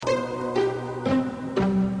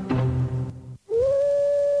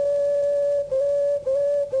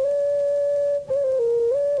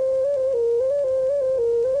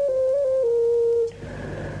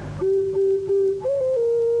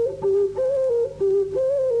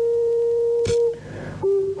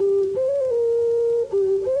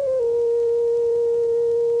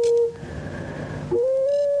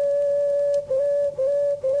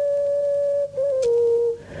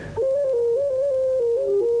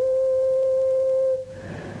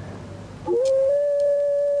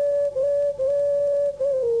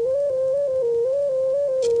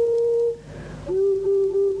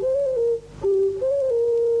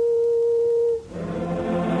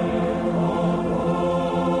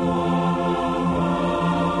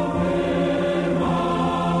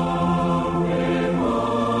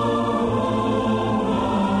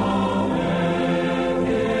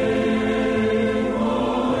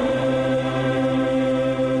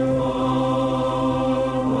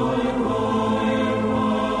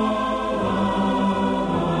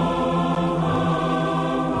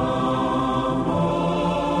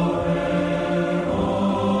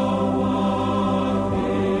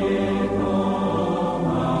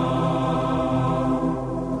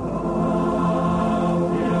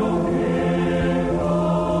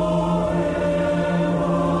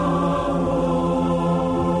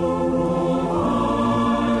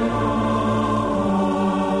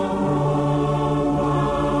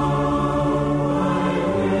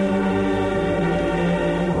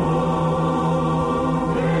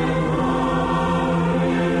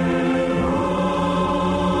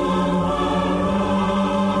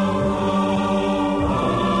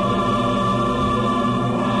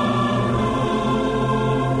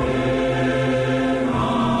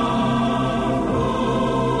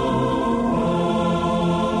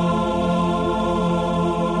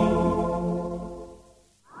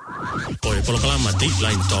Ko e polokalama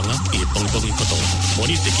Dateline Tonga i pongi kotonga.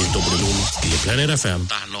 Moni te ki tōpure lulu i Planet FM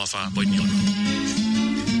taha noa wha poiniona.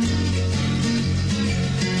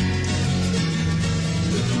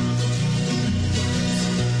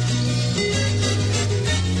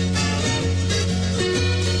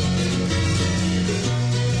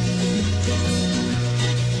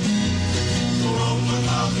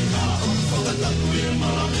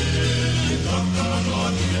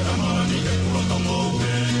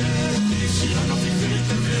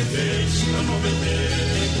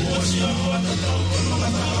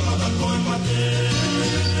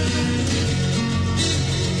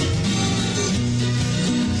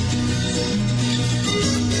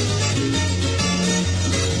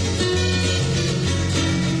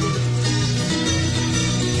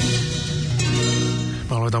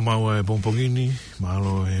 Mau e pompogini,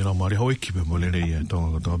 malo e la mari hoi ki pe molere i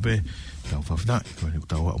tonga kotoa pe, tau whawhita, ko e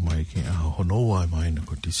tau au mai ki a honoa mai na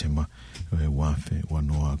ko tisema, e wafe,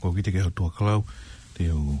 wanoa, ko ki te ke hotua kalau, te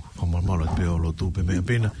o whamalmalo pe o lotu pe mea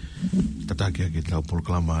pena, tataki a ki tau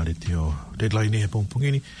polokalama are te o deadline e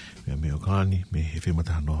pompogini, mea mea o kalani, me he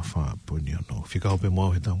whemataha noa wha poni anō. Whikao pe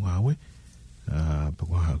moa he tau ngā aue,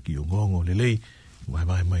 pakoha ki o ngongo lelei,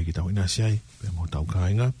 mai mai ki tau inasiai, pe mo tau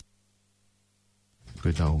kāinga,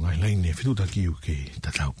 koe tau ngai laine whituta ki u ke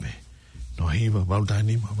tatau pe. No hiwa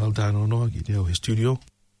wautani, wautano noa ki te au he studio.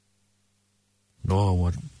 Noa wa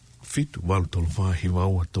fitu wautolo wha hiwa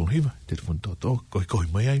ua tolo hiwa, te te whantoto, koe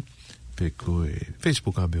mai ai, pe koe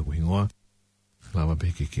Facebook a beo hingoa, lawa pe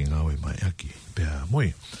ke ngau e mai aki, pe a moe.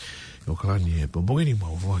 O kalani e pombongini ma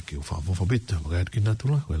uwa ki u wha bita, mga atu ki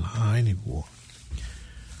natula, koe la haini kua.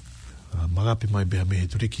 Magapi mai bea mehe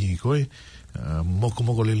turiki koe,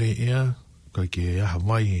 moko lele ea, kai ke aha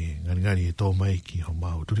mai ngari e tō mai ki ho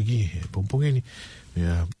mau turiki he pompongeni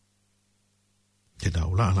mea te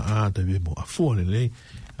tau lana a tai be mo a fua lelei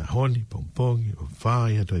a honi pompongi o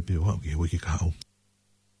whai a tai be o hau ki wiki kau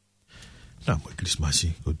nā mo Christmasi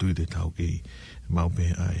ko tui te tau ki mau pe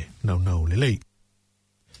ai nau lelei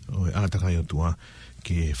o e ātakai o tua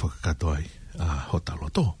ke whakakato ai a hota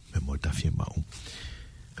loto me mo ta fie mau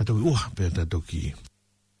kato ki ua pe tato ki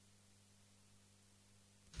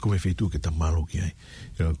ko me whetu ke ta malo ki ai.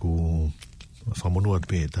 Ia ko whamonua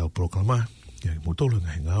pe tau proklama, ia mo tolu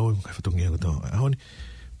ngai ngau, kai whatongi ako tau ahoni,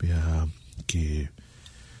 pia ke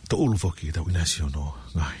ta ulu whoki ke tau inasio no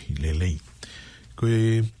ngai lelei.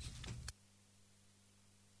 Koe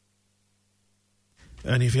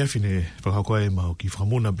ani whiawhine whakakoa e mau ki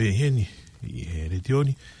whamona pe heni, i he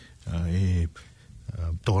retioni, e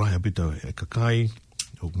tōrai apita e kakai,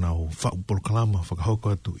 o nau whau proklama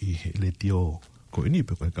whakahoko atu i he retio ko ini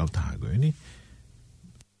pe koe kautaha ko ini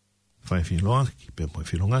whai whiloaki pe moi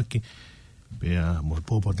whilongaki pe a moi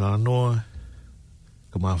pōpata noa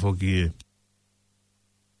ka maa whoki e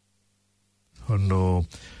hono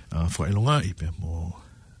whailongai pe mo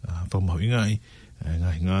whamau ingai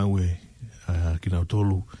ngahi ngāue ki nau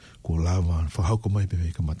tolu ko lava whahauko mai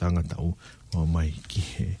pe ka matanga tau o mai ki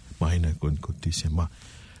he mahina ko tisema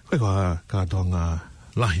koe ka katoa ngā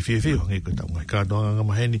lahi whiwhiwa ngai ko tau ngai katoa ngā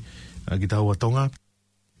maheni ki tau a Tonga,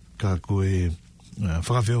 ka koe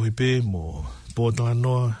whakawheo pe mo pōtanga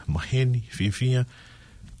noa, maheni, whiwhia,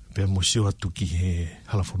 pe mo sio atu ki he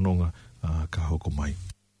halafononga ka hoko mai.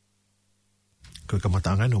 Koe ka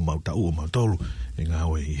matanga no mau tau o mau tolu, e ngā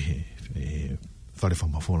oe i he whare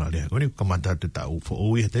whamawhona rea. Koe ni ka mata te tau fo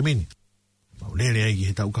oi he te mini. Mau lere ai ki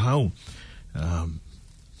he tau ka hau.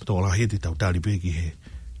 Tōla he te tau tari pe ki he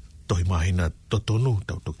tohi mahina totonu,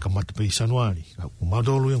 tau to kamata pe sanuari. Ko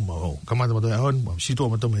madolu yang mau kamata mato ahon, mau sito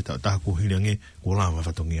mato me ta ko hilange ko lama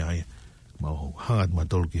fatongi ai. Mau hangat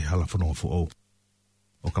matol ki hala fono fo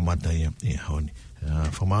o kamata ia e ahon.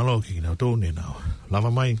 Famalo ki na to ne na. Lava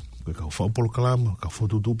mai ko ka fo pol kalama, ka fo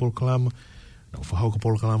tu pol kalama. Na fo ha ko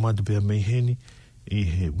pol kalama de pe me heni e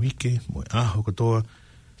he wike mo aho ko toa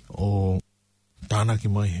o tana ki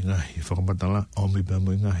mai ngahi whakamatala o mi pe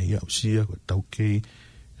mo ngahi au sia ko tau kei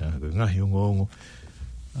ngahi o ngongo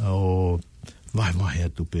o vai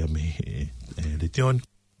atu pea me le teon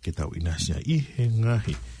ke tau inasia i he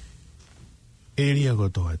ngahi eria ko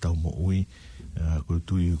toa tau mo ui ko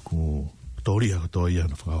tui ko toria ko toa ia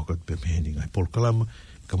na whakaokat pe me ni ngai polkalama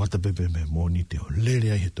kamata pepe me moni te o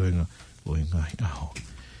lere ai he toenga o e ngahi aho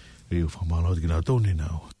riu whamalo ki nā tōne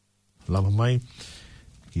nao lava mai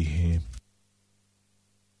ki he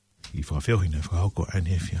i whawhewhina whakaoko ane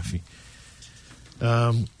he whiawhi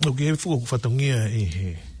o ki he fuko whatongia i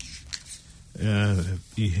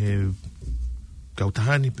he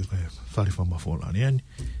kautahani pe kai whare whamawholani ani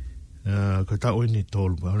ko tau ni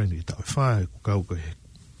tolu paure ni tau whae ko kau ko he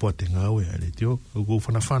poate ngau e ale tio ko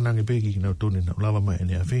whanawhanange peki ki nau tōne nau lava mai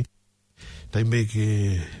ane awhi taime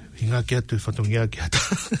ke hinga ke atu whatongia ki hata.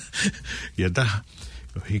 Ia taha.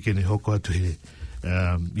 Hike ne hoko atu he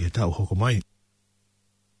ia tau hoko mai.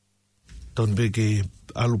 Ton beke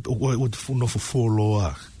alu o te funo fo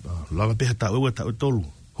foloa. Lava peha tau ua tau tolu.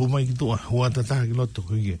 Ho mai ki toa. Hoa tataha ki loto.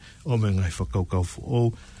 Hike o me ngai whakaukau fo o.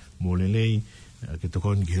 Mo lelei. Ke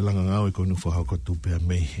tokoni ki he langa ngau e konu whahau kotu pea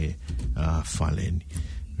mei he whaleni.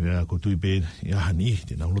 Mea kotu i pe iahani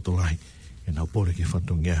te nau loto lahi. E nau pore ke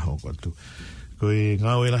whatongia hau kotu. Ko e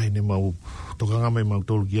ngau e lahi ne mau tokanga mai mau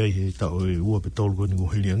tolu ki ai he tau e ua pe tolu koni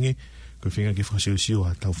nguhili ange. Ko e whinga ki whasio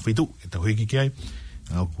a tau whitu. E tau heki ki ai.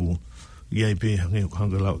 Au ku iai pe hange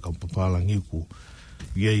hanga lau ka papalangi ku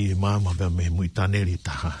iai e mama pea me mui taneri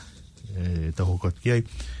taha. E tau hokot ki ai.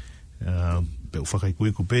 Pe u whakai kui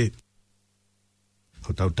ku pe.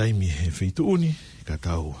 Ko tau taimi he whitu uni, ka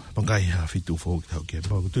tau pangai ha whitu fōki tau kia.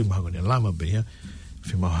 Pau kutui maha kone lama beha,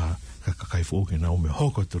 whimaha kakai fōki na ume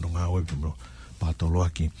hoko tunu ngā wepi mro pātolo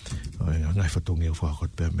aki. Ngai whatongi o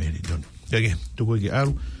whakot pēr meri tonu. Iake, tuko iki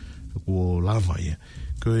aru, ko lama ia.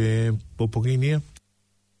 Ko e popokini ia,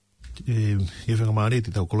 e whakamare te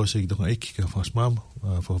tau kolose ki tonga eki ka whasmama,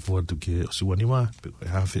 whakafuatu ki osuwani maa, e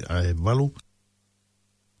hawhi ae walu.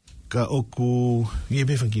 Ka oku ie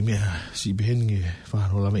befan ki mea si behen nge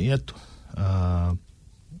whahano lame i atu.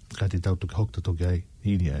 Ka te tau toki hokta toki ai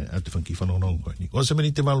hiri atu fan ki whanonongo koe ni. O se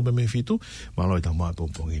meni te malu be me fitu, malo i tau maa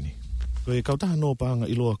pompongini. Ko e kautaha no paanga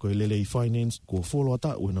iloa koe lele i finance, ko wholoa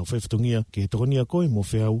ta ue nau whewhitongia ke tokonia koe mo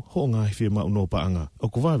whiau ho ngā he whia mau no paanga. O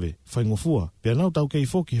ku wawe, whaingofua, pia nau tau kei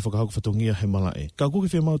whoki he whakahauku whatongia he malae. Ka kuki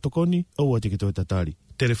whia mau tokoni, au ati ki toi tatari.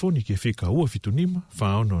 Telefoni ki e whika ua fitunima,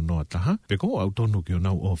 whaono noa taha, pe ko au tonu ki o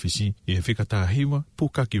nau ofisi, i e whika taha hiwa,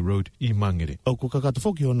 Pukaki Road i Mangere. Au ku kakata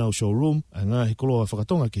whoki o nau showroom, a ngā he koloa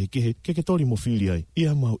whakatonga ki he kehe, ke tori mo whili ai,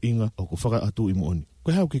 ia mau inga au ku whaka atu i mooni.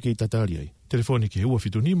 Koe hau ke kei tatari ai. Telefoni ki e ua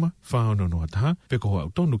fitunima, whaono noa taha, pe ko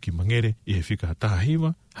au tonu ki Mangere, i e whika taha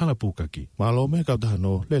hiwa, hanga Pukaki. Malo me kautaha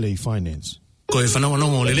no lele i finance. Ko e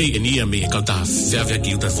whanau lelei e nia me e kautaha whiawhia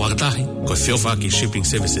ki uta whakatahi, ko e whiawha ki shipping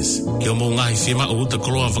services. Ki o mō ngahi whima o uta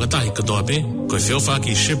koloa whakatahi katoa pe, ko e whiawha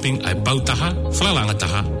ki shipping ai pautaha, whalalanga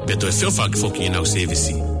taha, pe to e whiawha ki whoki e nau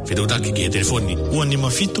servicei. Whitautaki ki e telefoni, ua nima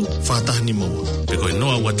fitu, whakataha nima ua. Pe ko e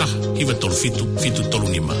noa ua taha, hiwa tolu fitu, fitu tolu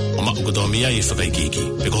nima. O mako katoa mea e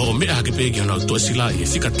whakaikiki. Pe ko hoko mea hake pe ki o nau toesila i e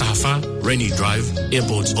whika taha wha, Rainy Drive,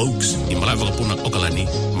 Airports Oaks, i malai whakapuna Okalani,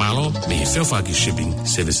 malo me e whiawha ki shipping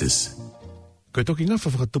services. Koe toki ngā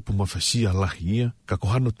whakatupu mawhasia lahi ia, ka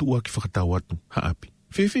kohano tua ki whakatau atu, haapi.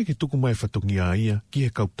 Whewhe ki tuku mai whatongia ia, ki he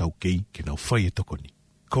kautau kei, ki nau whai e tokoni.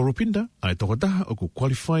 Ko Rupinda, ai tokataha o ko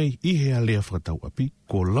qualify i hea lea whakatau api,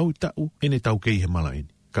 ko lau tau ene tau kei he malaeni.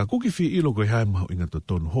 Ka kuki whi ilo koe hae maho inga to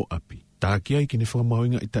tonu ho api. Tā ki ai ki ne whakamaho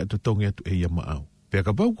inga i tae to tongi atu e ia maau. Pea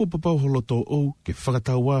ka pau ko papau holoto ou ke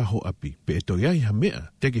whakatau wā ho api. Pe e toi ai ha mea,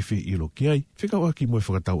 te ke whi ilo ki ai, whikau aki moe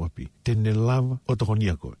whakatau api. Tene lava o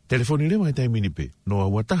tokonia koe. Telefoni lewa he taimini pe, noa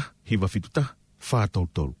wata, hiwa fitu ta, wha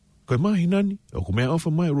tolu. Koe mahi nani, o ko mea ofa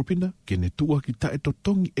mai Rupinda, ke ne tua ki tae to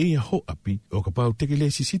tongi e ia ho api, o ka pau teke le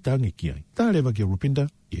sisita ange ki ai. Tā lewa ki Rupinda,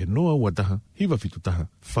 i he noa wataha, hiwa fitu taha,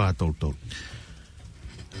 wha tolu.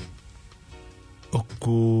 O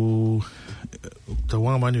ku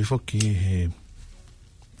tawanga mani whoki he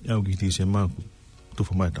au ki tise māku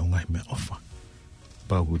tuwha mai tau ngai mea ofa.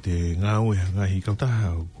 Pau ku te ngāue ngai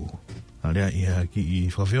kautaha au ku area ia ki i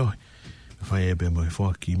whawhiohi. Whai ebe mai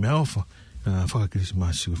whoa ki mea ofa. Whakakirisi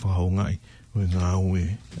māsi ku whahau ngai ue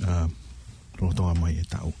ngāue rotonga mai e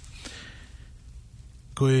tau.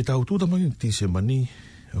 Ko e tau tūta mai tise mani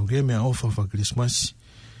au ke mea ofa whakakirisi māsi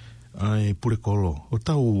ai pure kolo. O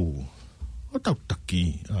tau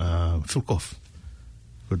taki Fulkoff.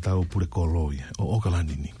 Ko tau pure kolo ia, o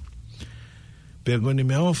Okalani ni. Pea koe ni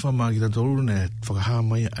mea ofa maa ki tau tolu ne whakaha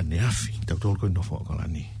mai a neafi, tau tolu koe no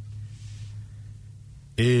Okalani.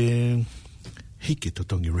 E hike to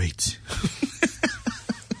tongi rates.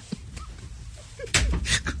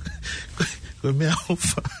 Koe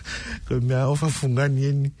mea ofa fungani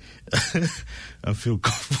eni, a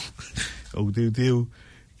Fulkoff. O teu,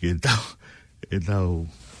 ki e tau,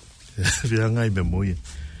 whiangai me moia.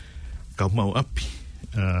 Kau mau api.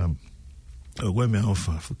 O koe mea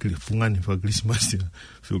ofa, fungani wha Christmas,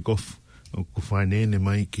 Fulkoff, o ku whaene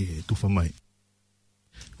mai ke tuwha mai.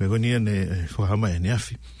 Me konia ne whahamai ne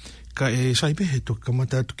afi. Ka e saipe he to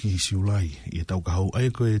kamata atu ki siulai, i e tau kahau,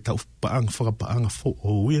 ai ko e tau paanga, whakapaanga fo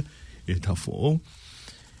o uia, e tau fo o.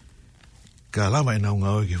 Ka lama e nau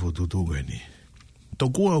ngau ke fo tutu koe ni.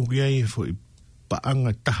 Tau kua au ki ai fo i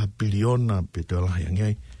paanga taha piliona pe te alahi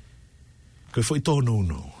angai. Koe fo i tōnou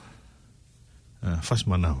no. Fas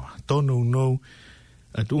manawa. Tonu no,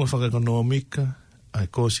 a tunga whakakonomika, ai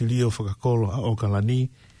kōsilio whakakolo a o kalani,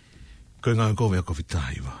 koe ngā koe a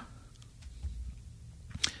kowhitahiwa.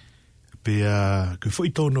 Pea, koe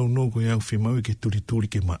fwoi tōnau no koe au whimau ke turi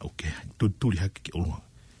ke mau, ke turi haki ke olunga,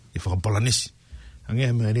 ke whakampalanesi.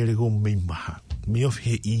 Angea mea rere ko mei maha, me of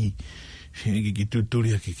he I, ke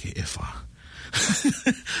turi haki ke efa.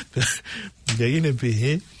 Pea ine pe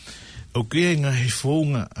he, o kea ngā he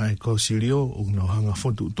whaunga ai kōsilio, o ngā hanga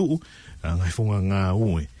whontu tuu, ngā he whaunga ngā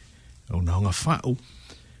ue, o ngā hanga whau,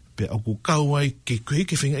 pe au ku kau ai ke koe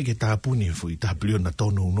ke whinga ke tāpuni fui tāpilio na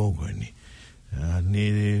tōnau no koe ni. Ne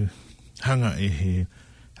hanga e he,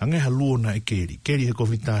 hanga e ha luo na e keri. Keri he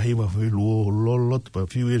kowhita hewa fui luo lolot, pa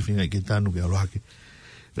whiu e whinga ke tānu ke arohake.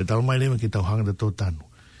 Pe tau mai lema ke tau hanga da tō tānu.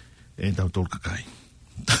 E tau tōl kakai.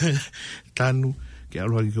 Tānu ke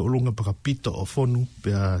arohake ke olunga pakapito o whonu,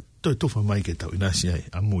 pe a toi tofa mai ke tau inasi ai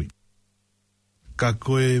amui. Ka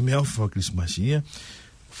koe me au wha Christmasi ia,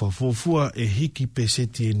 whafofua e hiki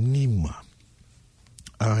peseti e nima.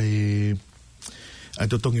 Ai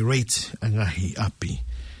totongi rate a ngahi api.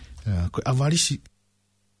 Koe avalisi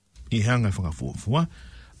I hanga I whakafofua.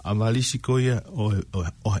 Avalisi koe o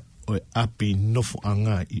api nofo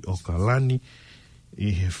anga I okalani.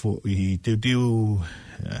 I teu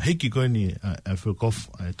hiki koe ni a whakakof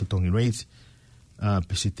a totongi rate.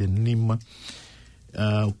 Peseti e nima.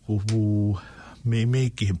 Kuhu me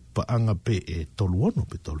ki he paanga pe e tolu ono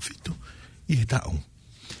pe tolu fitu I he taong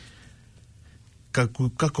ka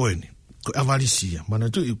koe ni ko avalisia mana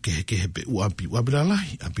tu ke he pe uapi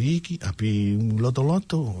lalahi api iki api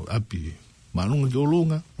loto api manunga ki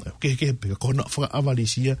olunga ke he pe kona whaka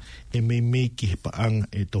avalisia e me ki he paanga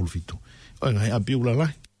e tolu fitu o ngai api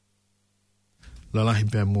lalahi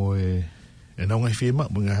pe mo e naunga I whiema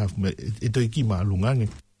mo ngai e toi ki ma alungange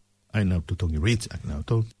ai nau tutongi rate ai nau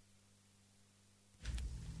tau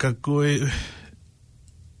ka koe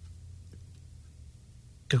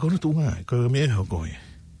tunga, koe mea hao koe.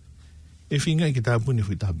 E whinga I ke tāpuni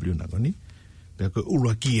whi tāpilio nako ni. Pea koe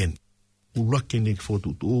uruakien e ke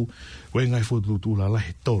whotutu. Koe ngai whotutu la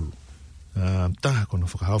lahe tolu. Taha kono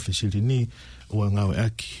whakahawhi siri ni, ua ngawe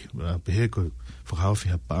aki. Pehe koe whakahawhi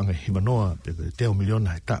ha paanga himanoa, pe koe teo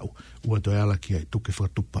miliona he tau. Ua toi ala ki ai tuke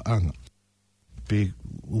whakatupa anga. Pe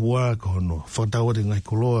ua kono whatawa te ngai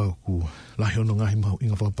koloa ku lahi ono ngahi mahu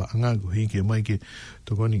inga whakapaanga ku hiki e mai ke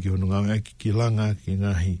tokoni ki ono ngawe aki ki langa ki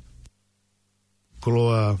ngahi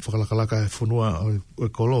koloa whakalakalaka e whunua o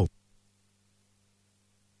kolo.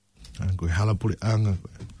 Koe halapure anga,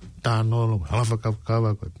 tānolo,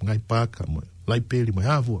 halawhakakawa, koe ngai pāka, mo laiperi, mo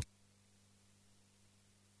hāfua.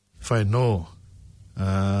 Whai no,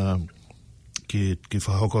 ki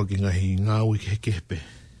whahoko ki ngahi ngāui ki heke hepe.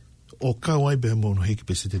 O kawai beha mono hiki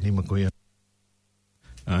pe se te nima koea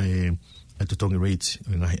ai totongi rates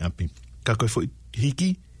o ngahi api. Ka koe fo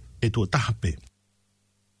hiki e tua tahape.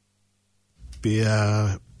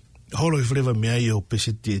 Pea holo I wharewa mea I o pe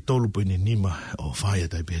se te tolu po ni nima o whaia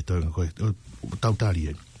tai pehe toinga koe o tautari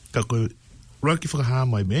e. Ka koe raki whakaha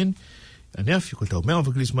mai men a neafi koe tau mea o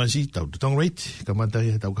Christmasi tau totongi rate ka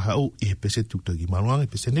matai tau ka hau I he pe se tuktagi maluanga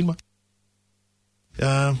pe se nima.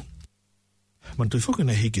 Man tui whoke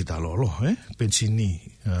nei hiki tā lolo, pensini,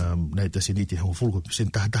 nei ta sini te hango fulko,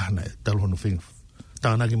 sen taha nei talo hono whenga.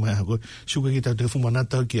 Tāna ki mai hako, suka ki tā te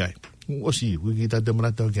fumanata ki ai. Osi, ki tā te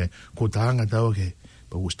manata ki ai, ko tāanga tau ki ai.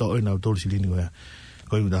 Pa usta oi nau tōru silini koe,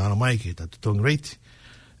 koe uta hana mai ki tā te tongi rate.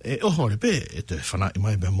 Oho re pe, e te whanai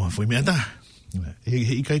mai pe mua fui mea tā.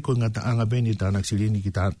 He ikai koe ngā taanga peni tāna silini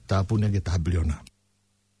ki tā pune ki tā biliona.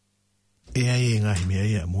 E ai e ngahi mea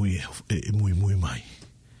ia mui mai.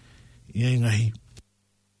 Ia ngahi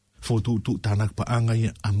whotutu tānak paanga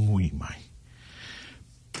ia amui mai.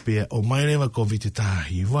 Pea o mai rewa COVID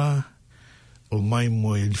tāhiwa, o mai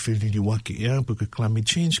mo e whiriri wake ea, puke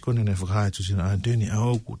climate change kone nei whakahai tu sina āteni a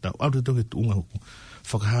hoku, tau aute toke tuunga hoku,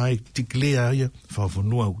 whakahai tiklea ia,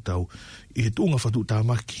 whawhanua hoku tau, I he tuunga whatu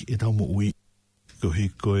tāmaki e tau mo ui, ko he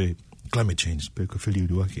koe climate change, puke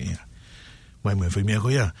whiriri wake ea. Mai mo e whaimea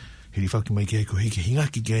ko ia, hiri whaki mai kia ko hiki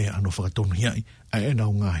hingaki kia ano whakatonu hiai, a e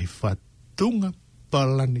nau ngahi whatunga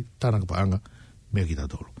palani tānaka paanga mea ki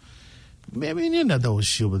tātolo. Mea nena tau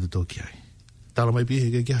sio bata toki ai. Tala mai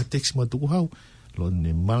pihe kia ha teksi ma tuku hau, lo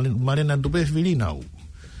ne marena tupe whiri nau.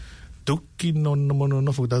 Tuki no mono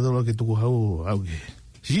nofo tātolo ke tuku hau au ke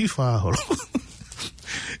si whaholo.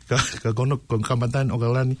 Ka kono kon kamatan o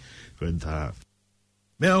kalani, koen tā.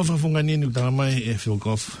 Mea o whafunga nini utala mai e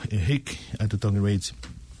whilkof e hik a totongi rates.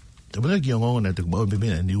 Te mga ki o ngonga na te kumau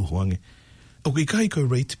pepena ni uhuange. O ki kai koe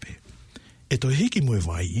rate pe. E toi hiki moe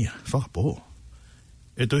vai ia. Whakapo.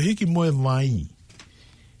 E toi hiki moe vai.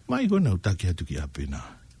 Mai koe nau taki atu ki apena.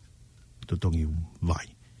 Totongi vai.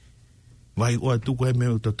 vai o tu ko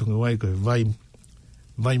me to tonga vai ko vai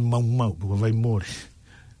mau ko vai more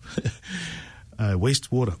waste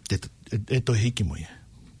water to hiki mo ya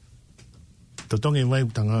to tonga vai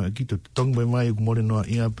tanga ki to tonga vai ko more no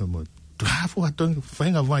ia pa mo tu hafu atong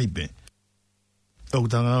fainga vai be o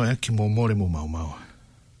tanga ki mo more mo mau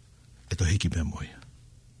to hiki be mo ya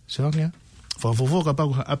so ya fa ka pa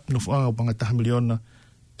ap no fa panga ta miliona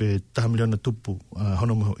pe ta miliona tupu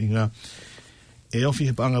hono mo inga e ofi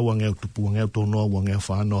he panga wangea tupu wangea tono wangea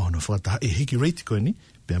whāno na whata e hiki rate koe ni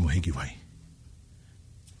pe amo hiki vai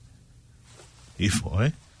ifo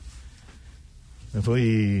me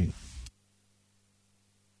foi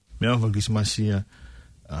me amo kismasia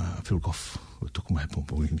filkof o tuku mai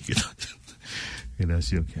pompo ni kita era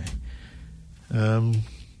si okay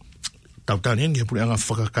tautanian ke pule anga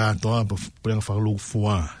whakakatoa pule anga whakalu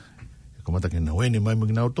fua komata ke na wene mai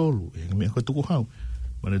magina o tolu e me ko tuku hau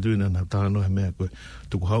mana duina na tano he mea koe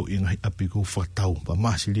tuku hau i ngai api ko whakatau pa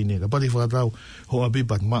maasiline ka pati whakatau ho api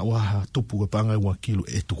pat maa waha tupu ka pangai 1 kilo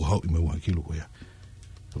e tuku hau i mai 1 kilo koea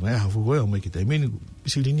ka ngai hafu koea o mai ki taimeni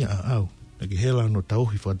maasiline a au na ki hela no tau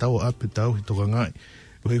hi whakatau api tau hi toka ngai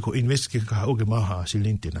koe ko invest ki ka hau ke maha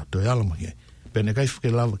asilinte na toi alama kia pene kai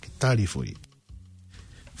whake lava ki tari foi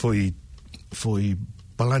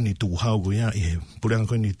palani tuku hau koea i he pureanga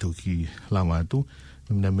koe ni tu ki lama atu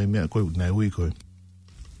na me mea koe nai ui koe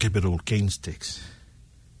capital gains tax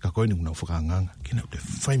ka koe ni kuna whakanganga kina te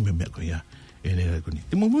whai me ko ia e nera ko ni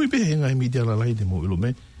te mo mui pehe ngai mi te ala lai te mo ilo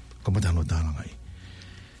me ka matano tāna ngai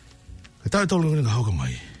ka tau tolo ni ka hauka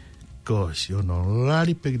mai ko si ono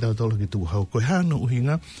lari pe ki tau tolo ki tu hau koe hano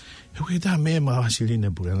uhinga he koe tā mea maha siline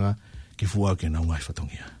purenga ki fua ke na ungai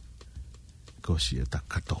whatongia ko si e ta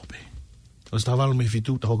katope o sta walo me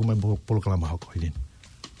fitu ta hauka mai polo kalama hauka hilin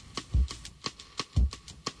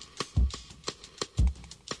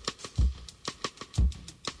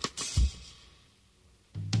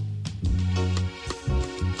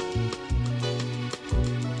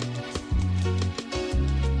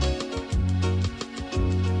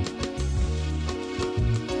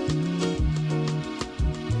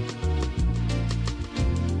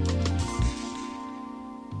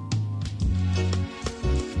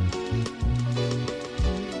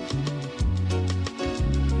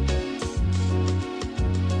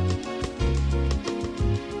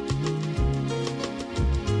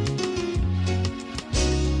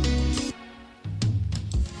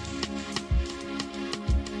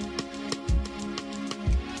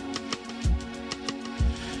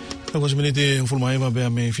Ako sa minute ang fulmai ba ba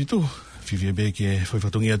me fitu fifi be ke foi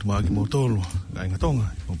fatongia tu magi motolo ai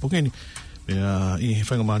ngatonga un pokeni be I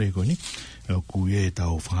fanga mari ko ni ku ye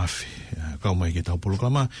tau fafi ka mai ke tau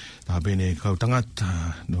poloklama ta bene ka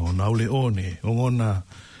tangata no naule one ongona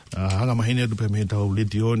hanga mahine tu pe me tau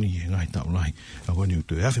litioni ngai tau lai ako ni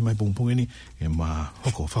tu afi mai pongpongeni e ma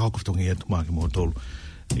hoko fa hoko fatongia tu magi motolo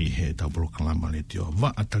I he tau poloklama le tio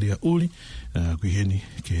va atalia uli ku heni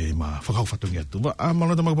ke ma fa fatongia tu va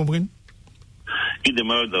amalo ta magpongpongeni I te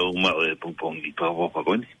mau tau mau e pongpong I pāwaka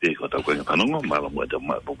koni, te ko tau koe nganongo, māla mua tau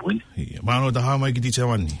mau pongpong. Mālo ta hama I ki ticha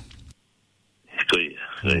wani. Koe.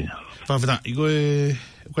 Whawhita, I koe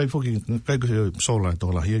whoki, kai koe sola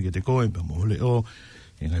tō la hia ki te koe, pa mo hole o,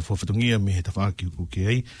 e ngai whawhitungia me he ta whaaki ku ke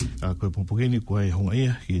ei, koe pongpongeni koe honga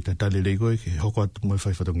ia, ki te tale lei koe, ki hoko atu mai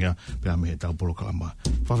whaiwhatungia, pia me he tau polo kalama.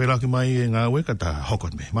 Whawhiraki mai e ngā ue, ka ta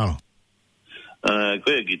hoko me, mālo.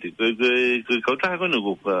 Koe ki te kauta koe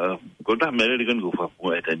no ko ta mere le koe fa po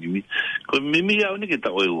eta ni ko mimi ya ni ke ta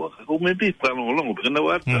o ko me pi pa longo porque na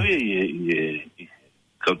wa ta e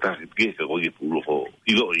kauta ke ko ki pulo ko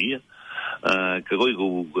I go ia ka ko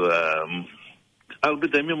algo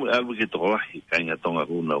también algo que tola caña tonga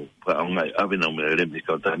uno pa ngai ave no me le me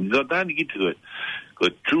kauta ni ki te ko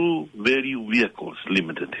True Value Vehicles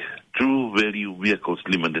Limited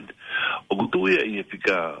o tu ia I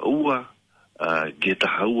fika ua Geta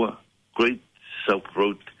Haua, Great South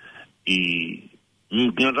Road, I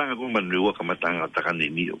Ngaranga kong manrewa kamatanga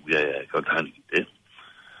takani ni ya kautani kite.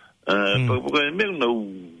 Pagpuka mel na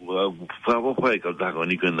fa kautako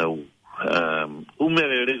ni kana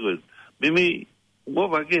umere rego. Mimi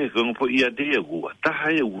wa ke kong po ia de ku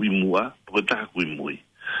tahaya wimua, po ta ku imui.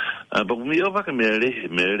 Pagmi ova ka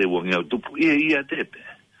mere wonga tupu ia tepe.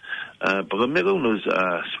 Pagmego nos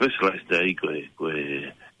specialized dai ko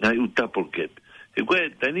nai uta porque e koe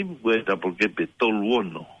tani koe ta porque pe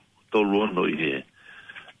toluono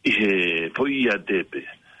I foi ia tepe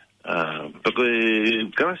porque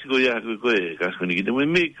clásico ya koe clásico ni que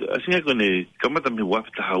me assim con e kamata me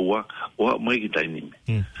wafta hawa o mai que tani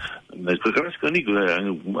me koe clásico ni koe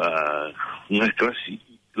ngai clásico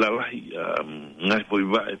lalahi ngai po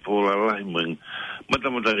iwa e po lalahi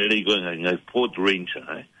mata rei ko ngai Port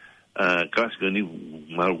Ranger kas ko ni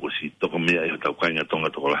maru ko si toko mea i tau kainga tonga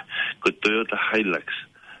toko lai ko Toyota Hilux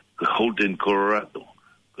ko Holden Colorado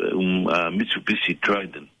ko Mitsubishi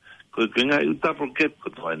Trident ko ngai utapo kep ko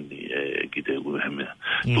toani ki te uhamea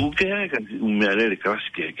tu ke ai kan mea rei kas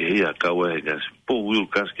ke ia kawa kas po wheel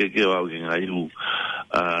kas ke au ngai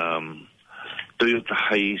Toyota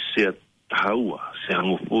Hilux haua se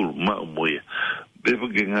hango fulu ma moia befo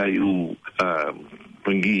ke ngai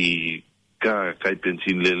pangi ka kai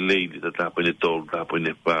pensin le ta pone tol ta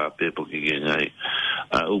pone pa pepo ke ngai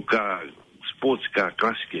ka sports car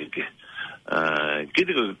classic ke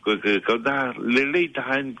ko da le ta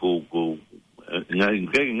han ko ngai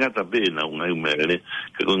ta be na ngai mele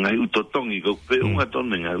ko ngai utotongi ko pe unga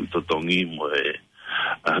tone ngai utotongi mo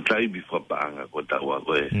tai bi fa panga ko ta wa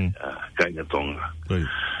ko kai na tonga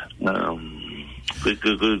que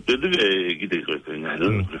deve que ngai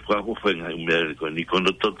fa ko fa ngai mele ko ni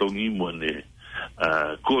kono totongi mo ne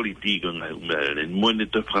quality ko ngai mele mo ne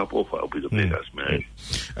to fa po fa bi do pegas me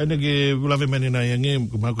ana ke lave menina yange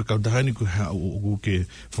ma ko kautahani ko ke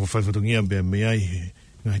fa totongi be me ai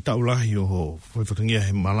ngai taulahi o fotongia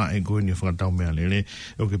he mala e go ni fa tau me ale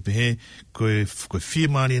o ke pe ko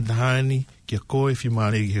firma ni dahani ke ko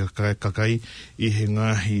firma ni ke kakai I he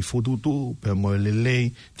ngahi fotutu pe mo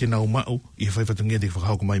lele tina o mau I fa fotongia de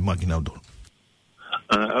fa ko mai makina do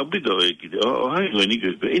a bido e ki o hai go ni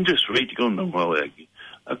ke interest rate ko no mau e ki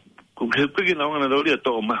ko ke na ngana do ria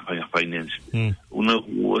to ma finance una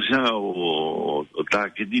o sa o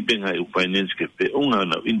ta ke di ben ai finance ke pe una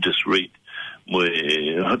na interest rate mo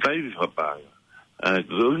hatai vi papa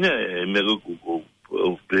gonya me go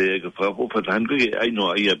pe que fa po tan que ai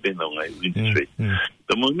no ai pena ngai interest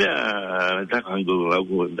to mo me ta kan go la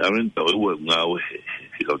go aren to o nga o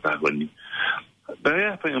si ko ta ko ni pa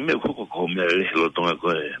ya pa me ko me lo tonga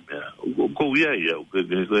ko ko ya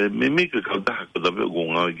me que ka ta ko da go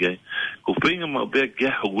nga ge ko pe ma pe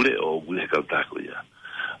que hule o gule ka ta ko ya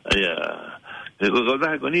ya ko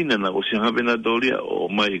ta ko ni na o si ha pena dolia o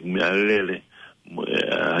mai me alele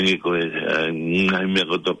anche con ngai me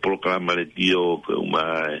ko to programa le tio ko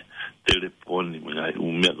mai telefoni ngai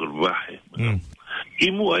me ko vahe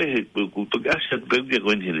imu ai ko to gasha perdi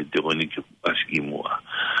ko ni le tio ni ke aski mo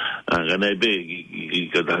ngana be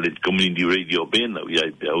ka dale community radio ben ya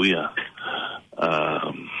ya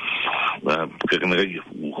ka kana ga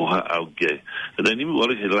ko ha au ke da ni mo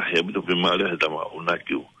le la he to pe male ta ma una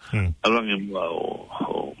ki along mo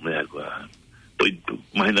o me ko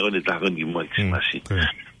imagina con esta con Gimo Maxi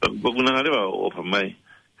poco una galera o para mai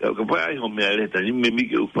que vai o me aleta ni me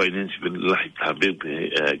que o finance la ta be que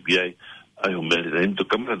ai o me aleta into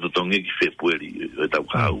câmera do Tonga que fe pueri ta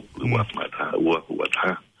o mata o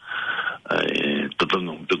ta to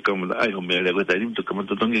Tonga to câmera ai o me aleta ta into câmera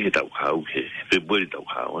do Tonga que ta o que fe pueri ta o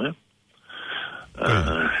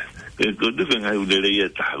que do que ngai o le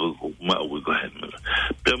ta o ma o ko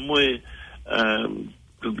pe mo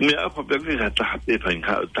me apa pe que ta pe pa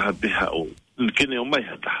inka ta pe ha o que ne o mai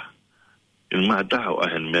ta el ma ta o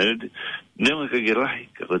en merde ne o que rai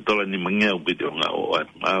que tola ni manga o video nga o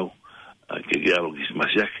mau que ya lo que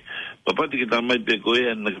más ya papá que ta mai pe ko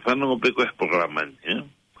en que fa no pe ko programa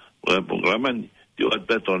o programa yo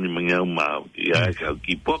ata to ni manga o mau ya que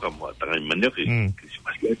poca mo ta ni manga que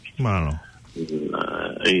más ya malo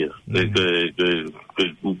que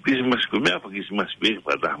más que me apa que más pe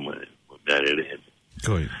para dar mo dare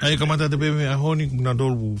Koi. Ai kamata te pe a honi na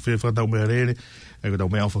dolu fe fa tau me rere. Ai ko tau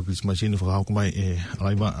me alfa Christmas machine fa ko mai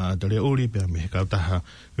alai ma a tale oli pe me ka ta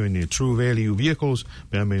ni true value vehicles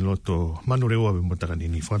pe me loto manureo be motaka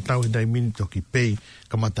ni fa tau dai min to ki pe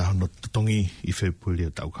kamata no tongi I fe puli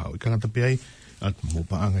tau ka. Ka ta pe ai at mo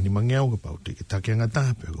pa anga ni mangeu ko pa te ta ke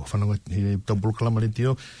ngata pe ko fa no ni to proclama le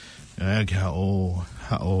tio ke ha o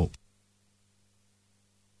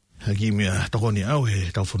Hagi mea tokoni au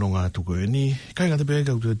he tau whanonga tuko e ni. Kai ngata pēr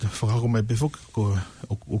kau te whakako mai pēwhok ko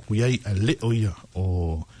o kuiai a le o ia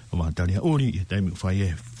o mātaria ori e taimi whai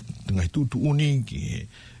e ngai tūtu uni ki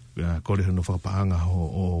kore hano whakapahanga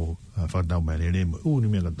o whakatau mai rere mo uni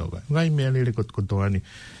mea katoka. Ngai mea rere kotoani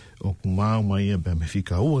o kumau mai e pēr me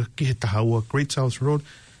whika ua ki he taha ua Great South Road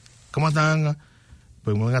kamataanga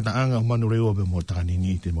pe mo ngata anga manu reo be mo tani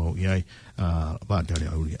ni te mo iai ba tele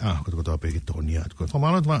auri ko pe ke tonia ko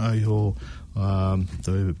famala ma ai ho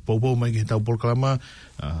te popo mai ke tau proclama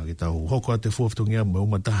ke tau hoko te fuaftongia mo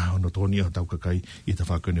mata no tonia tau kakai I te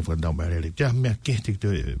fakone fa dau mai ja me ke te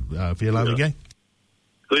fela me gai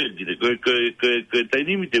ko tai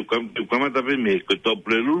ni te kamata pe me ko to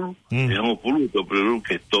plelu e ho pulu to plelu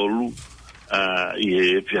ke tolu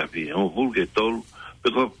I e fiapi ho pulu ke tolu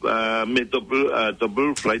Because me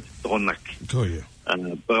double flight tonaki. Oh yeah.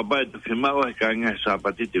 Pagabay to firmao ay kanga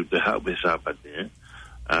sapati te hawe sapati.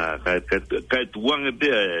 Kaya tuwang ite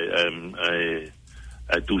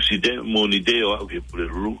ay tuside monide o ke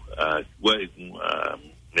pulu wa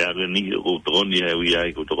me agani o toni ay wi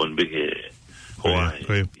ay ko ton beke hoa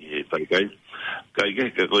e pagay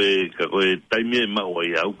kaya time ma wa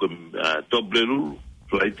ya ko double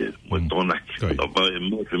flight mo tonaki. Ba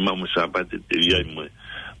mo firmao sapati te ya mo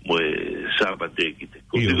sapati kite.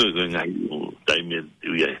 Ko digo ngai time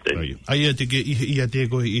ya time. Ai te ke ia te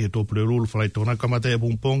ko I double rule flight tona kamata e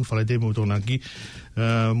bumpong flight mo tonaki.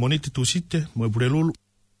 Monite tu site mo brelul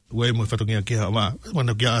we mo fatongia ke wa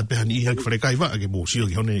wana kia pe hani ia ke kai va ke mo sio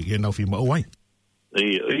ke hone ke na fi ma oi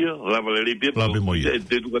la vale bien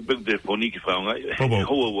de tu pe telefoni ki fa nga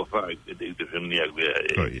ho wa fa de telefoni ya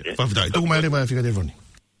fa fa tu mai le va fi telefoni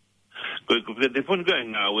ko telefoni ga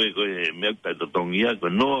nga we ko me ta to tongia ko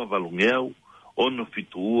no valungeu ono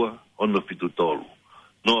fitu tolu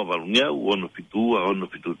no valungeu ono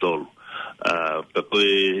fitu tolu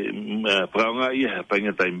pa nga ia pa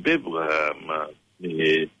nga time pe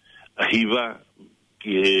ahiva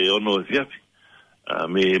ki ono fiafi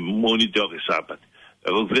me monitor ke sapat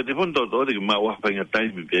ko telefon to de ma wa pa nga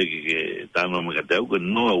time pe ke tano me ka ko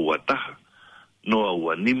no wa ta no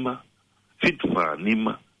wa nima fitfa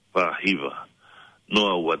nima fa hiva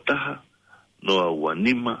no wa ta no wa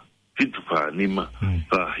nima fitfa nima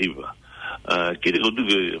fa hiva ke ko du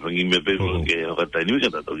ke fangi me pe ke ka tani ka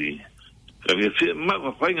ta to ki Kaya ma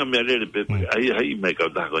fainga me ale pe ai mai ka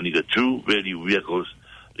ta ko ni the true value vehicles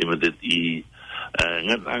limited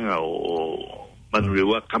ngatanga o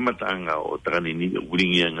manrewa kamatanga o tani ni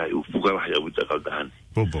ulingi nga ufukala ya buta ka ta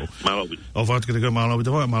Bobo. O wat ke malo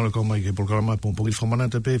bito malo ko mai ke programa pon pogil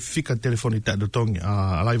formanante pe fika telefoni ta do tong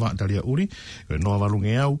a live talia uri no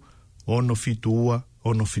valunge au ono fitua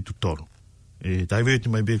ono fitu toro. Tai vete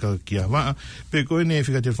mai beka kia wa pe ko ne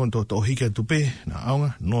fika telefon to hika tu pe na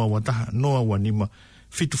aunga no wataha no wanima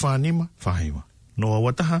fitu fa nima fa hiwa no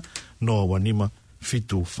wataha no wanima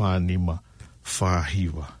fitu fa nima fa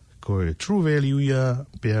hiwa ko true value ya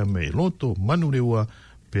pe me loto manurewa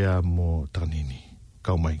pe mo tanini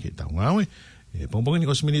ka mai ke ta ngawe pompong ni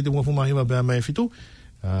ko smini de mo fuma hiwa pe me fitu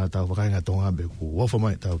ta wa nga tonga be ko wa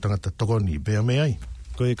fuma ta tanga tokoni pe me ai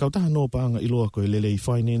ko e kautaha no paanga iloa ko Dateline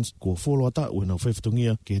Finance ko follow ata o na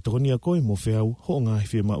feftongia ke tokonia ko mo feau ho nga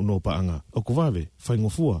firma no paanga o ko vave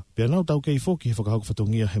faingofua pe na tau ke foki foka ko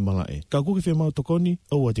fetongia he malae ka ku ke firma tokoni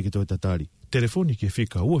o ati ke to tatari telefoni ke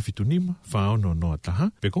fika ua fitunima fa ono no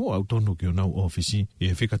ataha pe ko autono ke na ofisi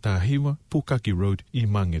e fika ta hiwa Pukaki Road I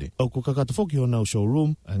Mangere o ko kaka foki o na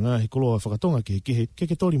showroom nga he koloa fakatonga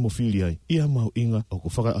ke tori mo fili ai ia mau inga o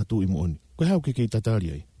ko faka atu I mo oni ko hau ke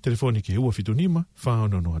tatari ai telefoni ke ua fitunima fa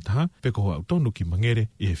ono no ataha pe ko autono ki Mangere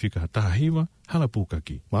e fika ta hiwa hala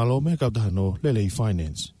Pukaki malo me ka ta no Dateline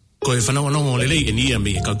Finance Ko e whanau anongo lelei e nia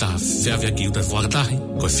me e kautaha whiawhia ki uta whakatahi,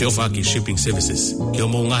 ko e whiawha ki shipping services. Ki o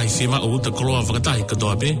mō ngahi whima o uta koroa whakatahi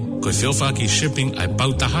katoa pe, ko e whiawha ki shipping ai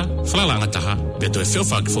pautaha, whalalanga taha, pe to e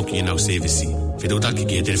whiawha ki whoki e nau service. Whitautaki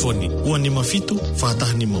ki e telefoni, ua nima fitu,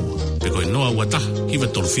 whakataha nima ua. Pe ko e noa ua taha, hiwa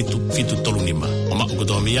tolu fitu tolu nima. O maa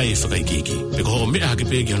katoa mea e whakaikiki. Pe ko ho mea hake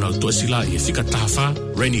pe ki o nau tuasila i e whika taha wha,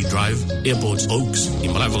 Rainy Drive, Airports Oaks, I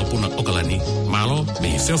malai wakapuna Okalani, malo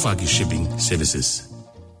me e whiawha ki shipping services.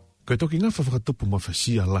 Ko toki ngā whakatupu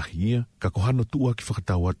mawhasia lahi ia, ka kohano tua ki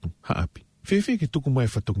whakatau atu, haapi. Whewhe ke tuku mai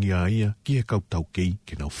whatongia ia ki he kautau kei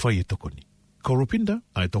ke nau whai e tokoni. Ko Ropinda,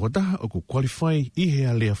 ai tokataha o ko qualify I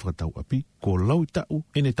hea lea whakatau api, ko lau tau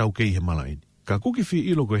ene tau kei he malaeni. Ka kuki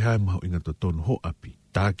whi ilo ko hae maho inga to tonu ho api.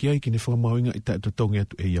 Tā ki ai ki ne whakamaho inga I tae to tongi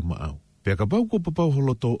atu e ia maau. Pea ka pau ko papau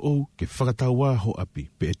holoto ou ke whakatau wā ho api.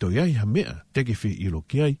 Pe e toi ai ha mea, te ke whi ilo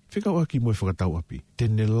ki ai, whikau aki moe whakatau api.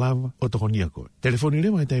 Tene lava o tokonia koe. Telefoni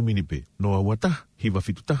rewa e tai mini pe, noa wataha, hiwa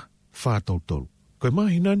fitu taha, whātau tolu. Koe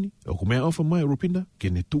mahi nani, o ko mea awha mai Ropinda,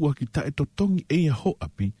 ke ne tua ki tae to tongi e ia ho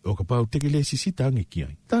api, o ka pau teke le sisita ange ki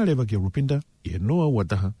ai. Tā rewa ki Ropinda, I e noa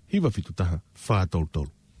wataha, hiwa fitu taha, whātau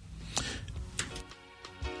tolu.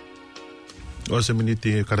 O se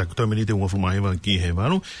minite karakuta minite ua fumahiwa ki he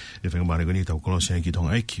wano e whenga mare gani tau kolosia ki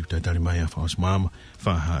tonga aiki utai tari mai a whaos mama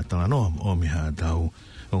whaha tala noa o miha tau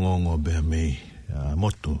ngongo bea mei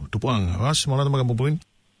motu tupuanga was mana tamaga mbuini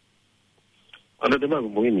ana te maga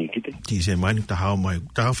mbuini kite ti se mai ta hao mai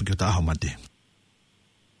ta hao fikio ta hao mate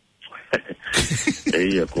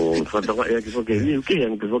eia ko whantawa ea ki whoke ni uke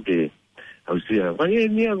yang ki whoke hausia whange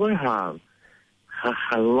nia goe ha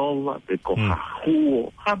lova pe ko ha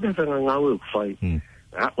huo ha be nga ngau fai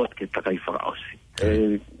a ot ke takai fa osi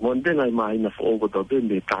monte nai mai na fo go to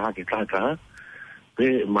be ta ke ta ka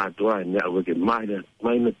pe matua nya o ke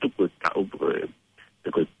mai na tuku ta o ko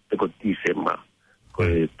December ko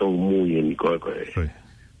to mu ni ko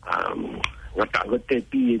nga ta ko te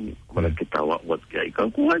pi ni mala ke ta wa ke ai kan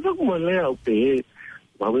ku ai ko mo le au pe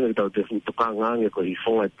ma we ta te fu to ka nga ko I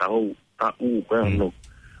fo ta o ta u ko no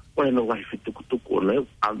bueno vai fitu tuku le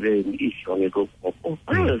ave ni so nge ko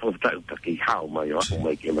ai so ta ki hao mai o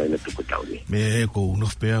mai ke mai na tuku ta ni me ko no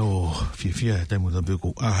pe o fia ta mo da be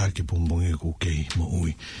ko ke bombong ko ke mo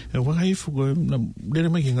ui e wa ai fu ko na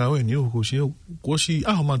le mai ke nga o ni ko si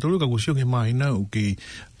ma to ka ko si ke mai na o ke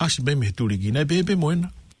asi be me tu li na be mo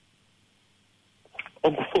na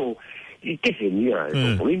o ko I ke ni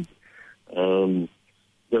ai ko ni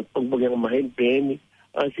bombong yang mai pe ni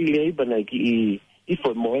si le ba na ki I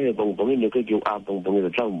fo mo e bongbong ni ko ki a bongbong ni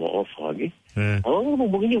ta mo o fa gi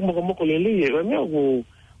bongbong ni mo ko le le e me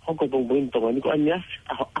ko bongbong to ni ko anya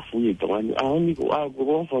a fu ni to ni ni ko a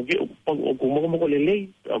ko fa gi ko mo ko le le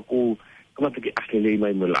ko ma te ki a le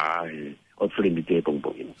mai mo la o fri mi te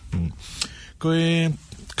bongbong ni ko e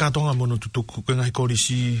ka tonga mo no tu ko ngai ko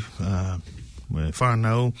si fa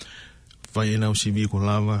na vai na si vi ko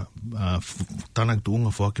lava tanak tu nga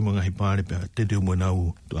fo ki mo ngai pare pe te te mo na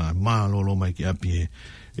u ma lo mai ki api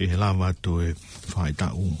e lava to e fai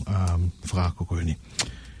ta u fra ko ni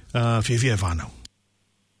fi fa na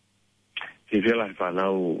fi la fa na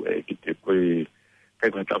u ki te ko kai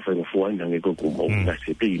ko ta fa fo an nge ko mo na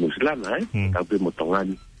se pe no sla na ta pe mo Tongan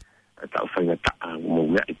ta fa na ta mo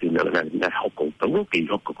na ti na na ho ko to ki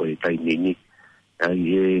ho ko tai ni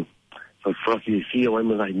ai so frasi si o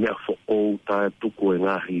me ngai me fo o ta tu ko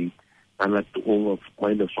ngahi ana tu o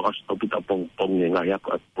mai de fast to pita pong ngai ya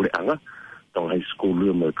ko pure anga tong high school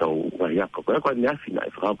me ka ngai ya ko ni afi na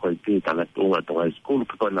fra ko ti ta na tu tong high school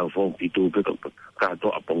ko na fo ti tu pe ka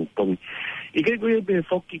to pong I ke ko be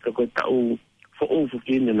fo ki ka ko ta o fo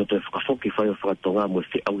ki ne no te fo ki fa tonga mo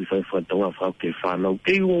se au fa tonga fa ke fa no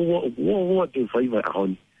ke wo te fa I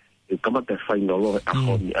on kama te fai no lo a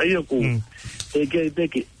honi ai ko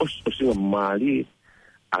ke os o mali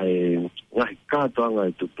ai ngai ka to ngai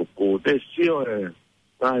tu ko te sio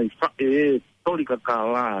ngai fa tori ka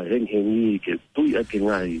la hengi ke tu ia ke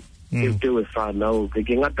ngai ke fa no ke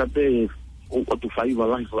ngata pe o tu fai va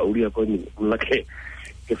lai fa uria ko ni la ke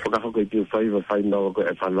fa ko tu fai no ko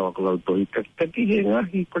fa no ko to ka ki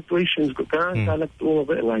ngai situations ko ka na tu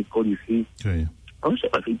ngai ko ni si I'm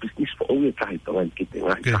sure I think business for all the time to like getting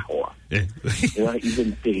like kahua.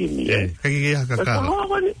 Even thing,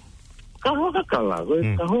 kahua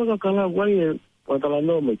kala wai watala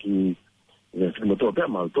no maki mo to pe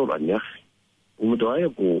mal to anya. Mo to ai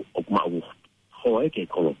ko ma u ho ai ke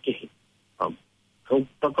ko ke. Ko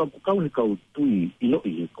pa ka tui ilo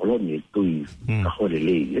I kolonia tui kahua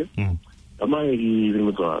le. Ama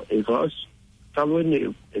mo to e ko talo ni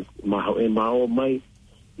ma mai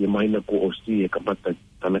I mai na ko osti e kapata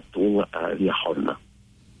tanak tunga ria hona.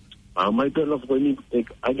 Mai to lo ko ni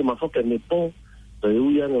ai ma foka ne po to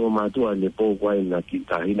uia na ma tu ne po kwai na ki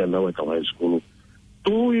ta hina na wa high school.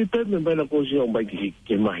 Tu I te me bela ko si on bai ki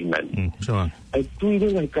ke mai nan. So. Ai tu I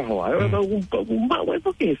ngai ka hoa. Ai ba un ba wa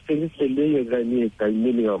to ke se le ga ni ta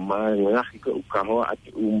ni ma nga ki ka hoa ati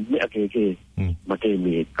me ke ma ke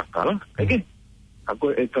mi kakala. Ke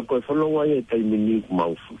ako follow ai tai mini ma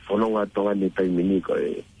follow a to ni tai mini ko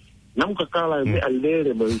Nam kakala me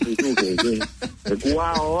alere mo tu ke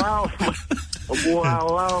wow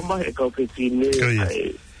ma e ka ke tine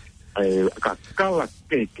ai kakala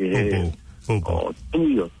ke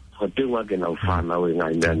tuyo ho te wa ke na fa na we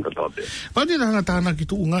ngai nan to be pa ni na ta ki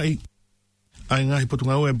tu ngai ai ngai po tu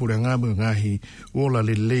ngai po nga ngai ola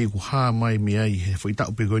le ku ha mai mi ai he foi ta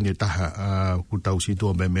pe go ni ta ku tau si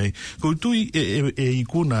to be me ko tu e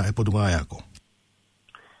ikuna e po tu ngai ako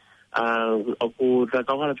aku ta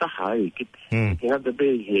ka wala ta hai ki nga de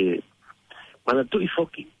be he mana tu I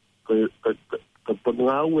foki ko po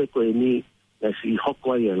nga u ko ni na si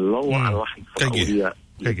hoko ai lo ala ka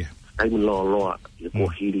ai lo ko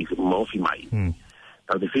hiri mo fi mai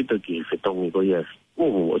ta de fito ki fetong ko yes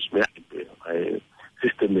o sme ai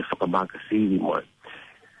system de fakamaka si mo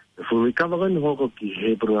fu recover no ko ki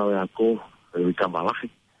he pro nga ko recover la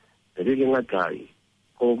te nga kai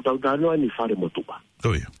ko ta no ni fare motuba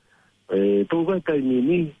tu ga kai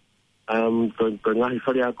ni ko ngai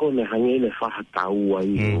fare ako ne hange ne fa tau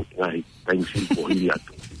ai ngai tai si ko ia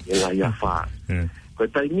tu ngai ya fa ko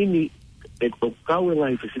tai ni e ko kau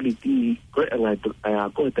ngai facility ko ngai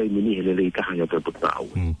ako tai ni hele le ka ha to tau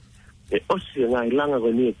e osi ngai langa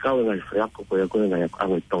ko ni kau ngai fare ako ko ngai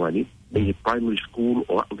ako tonga ni e primary school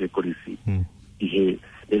o ke ko si I he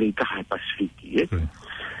le ka ha Pacific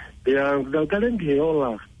ya da galen ke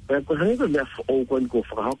ola ko hange ko me o ko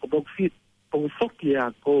fa ko fit po o foki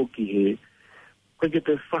a ko ki he ko ke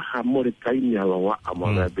te faha mo re kai ni ala wa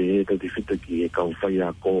ama be te fita ki e ka fai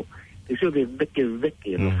a ko te sio de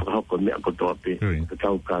veke no fa ko me ko to pe te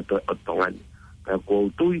tau ka to Tongan ka ko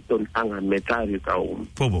tu i ton anga metari ka o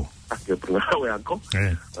pobo ke prunga wa ko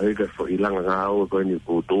ai ka fo ilanga ngao ko ni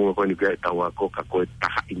ko tu ko ni ka tau ko ka ko ta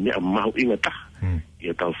ini ma inga ta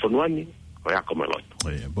ia tau fonwani ko ya ko melot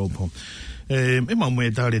pobo e mau me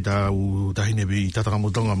tare ta u ta hine bi ta mo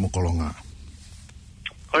Tonga mo kolonga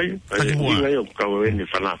ai ai eu ka ni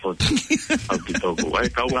fana foto au ki toko ai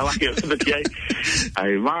ka nga la ke ta ki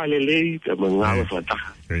ai vale le te mangala fa ta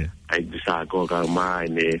ai bisa ko ka mai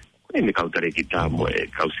ni ka tare ki ta mo e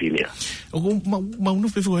ka usinia o mau no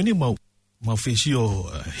fe fo ni mau fesio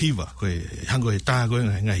hiva ko hango e ta ko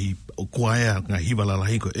ngai o kwaia ngai hiva la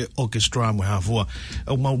hi ko orchestra mo ha fo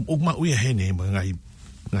o mau u he ni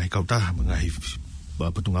ngai ka ta ngai ba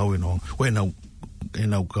patunga o no e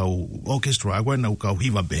nau kau orchestra agora nau kau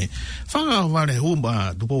hiva be fanga vale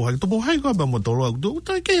humba tu po hai ko ba motolo tu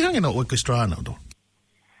ta ke hang na orchestra na do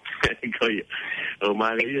ko o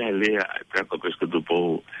mare ia le ka ko ko tu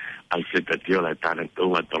po al fletatio la tan to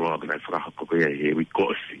wa tolo na fra ko ko e we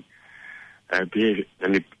cosi be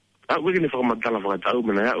ni we ni forma tala fra ta o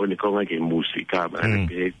na o ni ko nga ke musica ma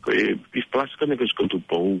be ko e plus ko ne ko tu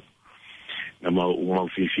po na ma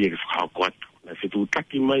fi fra ko na se tu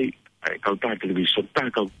taki mai kau ta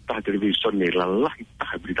televisão ni la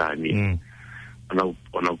ta Britânia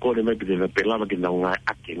ana ko ne me de pelava que não há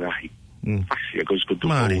aqui na ri fácil que escuto o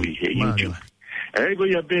YouTube go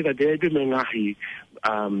ia pega de me ngahi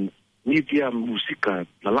media música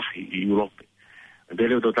na la Europe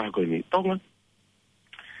dele do ta ko ni Tonga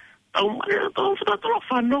au mai to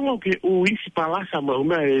fa no que o isi palasa ma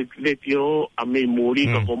me le tio a memori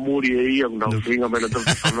ko muri e ang na finga me na to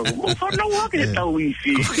fa no que ta o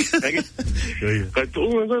isi ka tu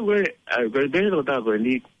ngo de do ta ko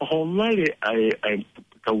ni ho mai ai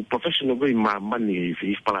ka professional go ma mani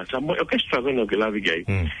fi palasa mo orchestra no que la vigai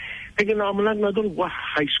que na amla na do wa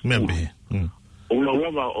high school o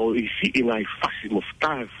lava o isi ngai fasi mo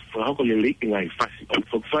sta fa ko le ngai fasi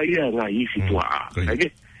o fa ia ngai isi tua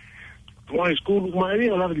boys school mai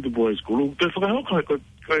ala que boys school te fa ko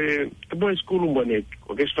boys school mo ne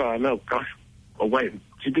orchestra na ka o vai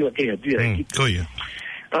se tem que dia aqui coia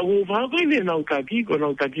o va ko ni na ka ki ko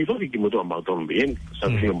na ka ki fo ki mo to ma to bien sa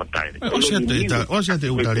se matai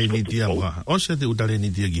o se te utare ni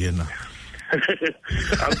dia giena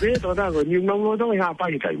a ver toda ko ni no do ha pa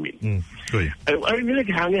ki mi coia ai ni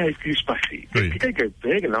que hange ai ki spasi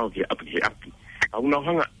que na ki api au na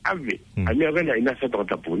hanga ave a me avena ina sa to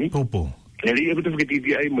tapuni popo ele ia betul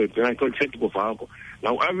betul ai mo na konsep ko fa ko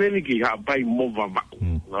na ave ni ki ha pai mo va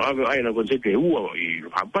na ave ai na konsep e u i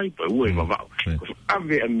ha pai pa u e va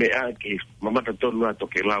ave me a ki mama ta to na to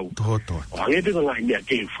ke lau to o ai de nga ni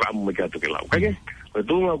ke fa mo ka to ke lau kage ko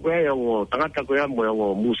tu nga ko ya o tangata ko ya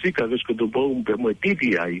mo música que escuto bom pe mo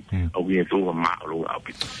titi ai au ia tu ma lu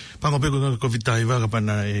api pango pego ko vitai va ka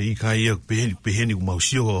pana i kai pe heni ko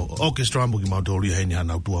mausio orchestra mo ki ma do ri heni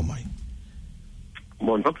ana tu mai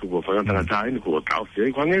mon tak ko fa na ta ni ko ta se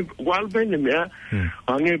ko nge wal ben me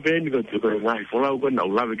nge ben ko ngai fo la ko na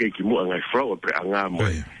la ke ki mo ngai fro pre anga mo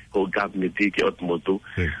ko gabinete ke otmoto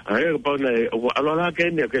ai pa na alo la ke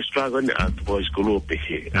ni ke stra ko ni at boys ko lo pe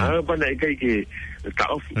ai pa na ke ta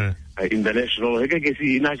off international que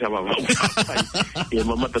si na ja va e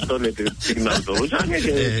mamma ta tone te signal to ja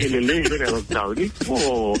ke le no tauri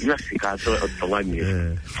o ya si ka to Tongan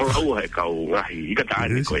fo au ka u ngai ka ta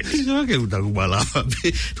ni ko ni so ke uta ku bala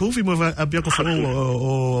tu fi mo abia ko fo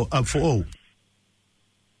o up for all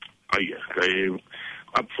ai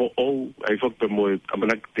up for all ai fo pe mo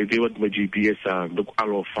amana te te wat mo GPS do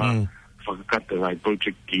alo fa ka ta ngai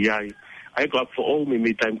project ki ai ko for all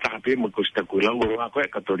me time ta pe mo ko sta ko la ko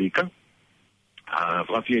katolika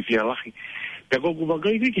fa fi la pe ko ku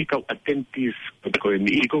bagai ki ka attentive ko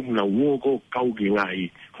ni ko na wo ko ka u ngai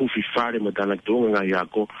hu fi fare mo ta na to ngai ya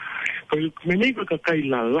ko me nei ko ka kai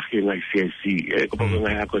la ngai CSC ko pa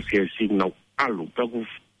ngai ko CSC na alu pe ko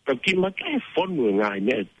ki ma ka fon ngai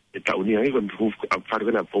ne ta uni ngai ko hu fare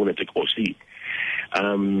na phone te ko si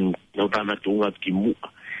no ta na to ngat ki mu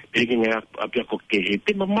peking apia ko ke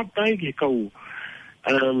te mamatai ke kau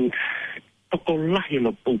ko lahi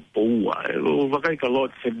no popo o vakai ka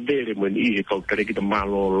lot se dere mo ni ke kau tere ki te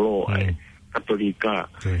malo katolika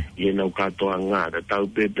ye no ka to anga ta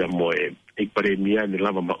pe pe mo e premia ni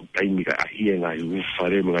lava ma tai mi ka hi nga u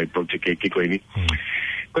fare mo ngai project ke ko ni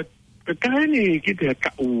ko ni ki te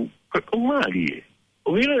ka u ko mali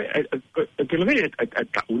o ile ke le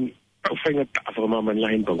ka uni tau whainga ta'a whamaman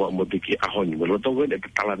lahin pa mo te ki ahoni mo lo tonga e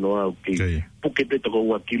tala noa ki puke te toko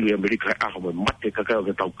ua kilu i Amerika e aho mo mate kakao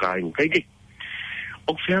ke tau kāinga kai ki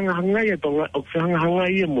o whianga hangai e tonga o whianga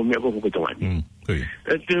hangai e mo mea koko tonga ni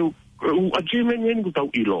e te u achievement ngen ku tau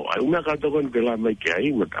ilo ai una ka toko ke la mai ke ai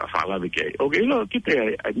mo ta fala ke ai o ke ilo ki te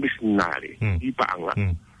ai missionary i paanga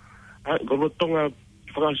ko tonga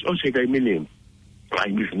whakas o se kai mini ai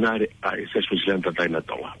missionary ai se spesialanta taina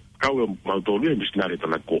tonga kau mautolu e missionary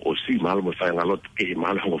tana ko o si mal mo sai ngalot ke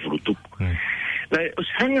mal ho frutu na o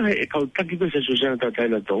hanga e kau taki ko se sociality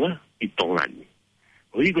taina tonga i tongani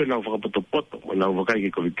o igo na fa poto na va kai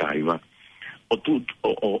ko vitai va o tu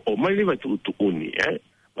o mai leva tu uni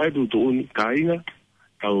vai tu uni kainga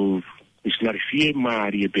kau missionary fie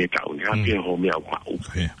mari e beta uni ha ke ho me au mau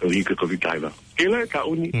o igo ko vitai va kela ka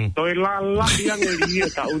uni to la yang e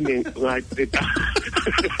ta uni ngai beta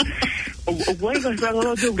o vai ga sa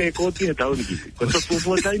ngalo de ke ko ti ta uni ko to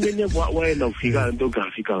fu tai me ne wa na figa ndo ka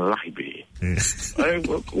figa la hibe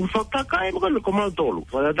o fa ta kai mo ko ma tolu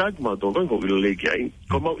fa da ma tolu ko le ke ai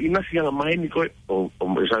ko ma ina si nga mai ni ko o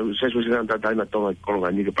sa ta na tonga ko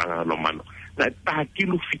nga ni ke pa no mano na ta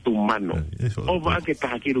kilu fitu mano o va ke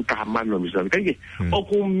ta kilu ta mano mi sa kai o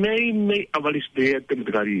ko mei avalis de te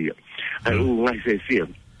mtari ai u ngai se si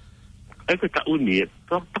ai ko ta uni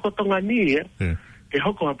to tonga ni ke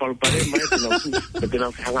hoko apal pare mai te na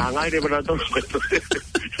hanga re bana to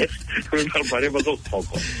ko pare ba ko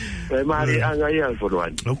hoko e mari anga ia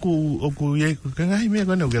forwan oku ye ka ngai me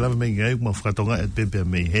ko no ke la me ngai mo fratonga et pepe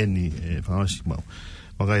me heni franchement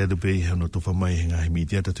magai de pe no to fa mai ngai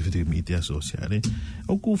media te fiti media sociale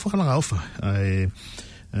oku fa la ofa ai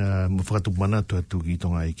mo fratu mana to ki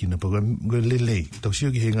tonga i kina pa go lele to sio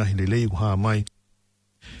ki ngai lele ku ha mai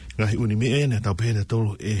ngai uni me ena ta pena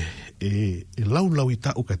tolo e lau i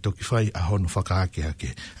ta o ka toki fai a hono whakaake hake.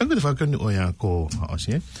 Ango te whakani o ia ko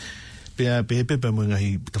haosi pe mo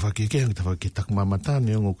ngai ta whakeke hang ta whake tak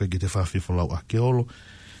mamatane o ka ki te whawhifu lau ake olo.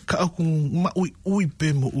 Ka aku ma ui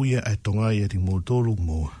pe mo uia ai tonga i ati mo tolu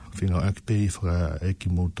mo whinga ake pe whaka eki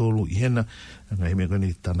mo tolu i hena ngai me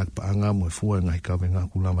kani tanak pa anga mo e fua ngai ka venga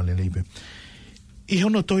kulama le leipe. I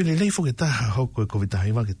hono toi le leifo ke taha hoko e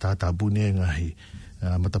kovitahiwa ke tata bune ngai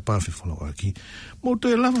matapa fi follow aki mo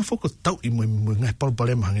te lava foko tau i mo ngai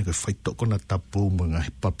palpalema hange ke fai toko na tapu mo ngai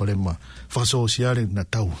palpalema fa sociale na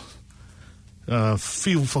tau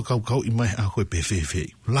fiu whakau i mai a koe pe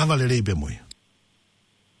lava le reibe moi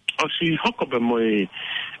o si hoko be moi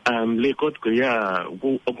le kot ko ya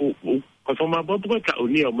ko toma bo ko ta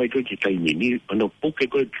uni o mai ko ki tai ni no puke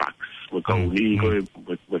ko trucks mo ka uni ko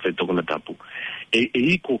mo fai toko na tapu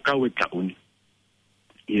e ko ka we ta uni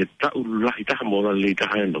e ta ulahi taha mora le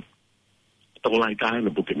taha no to lai taha no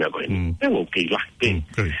buke me ko ni e o ke la te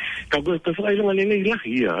ka go to fai nga le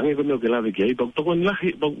lahi ya nge ko no ke la ve ke to ko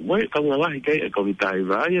lahi bo wai ka nga lahi ke ko vitai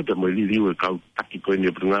va ya pe mo li liu ka taki ko ni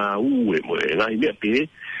brunga u e mo nga i me pe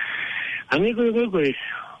ange ko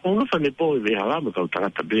o no fa ne po ve hala mo ka ta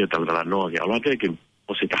ta be ta la no ke ala ke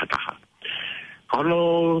o se taha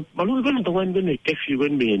kalau malu ko no to ngan ne ke fi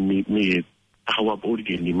wen me hawa po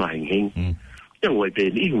ke ni mai heng yang wai pe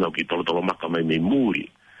ni ngau ki tolo maka mai me muri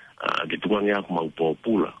ke tuang ya mau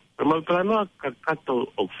popula mau plano kato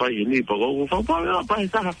o fai ni po o fa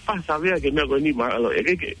pa sa vea ke me ko ni ma lo e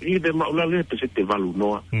ke i de ma la le pe se te valu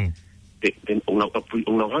no te o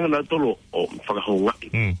na hanga na tolo o fa ka honga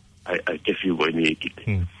ai ke fi wai ni ki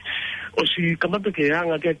o si kamata ke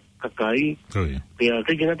anga ke kakai pe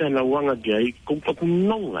ke ngata na wanga ke ai ko pa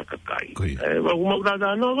no nga kakai wa mau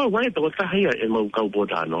da no wai to ta hai e mau ka po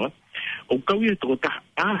da no o kau ia toko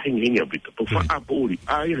taha heng a bita po wha apori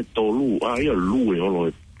a ia tolu a ia lue ono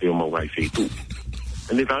te o mawai feitu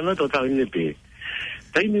ane tāna tō tāu ine pe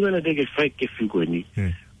taimi wana te ke whai ke whiko ni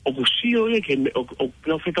o ku sio ia ke o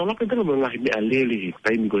na whetau laka tanga mo ngahi mea lele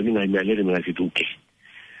taimi ko ni ngahi mea lele me ngahi fitu ke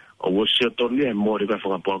o wo sio tōni e mōre ka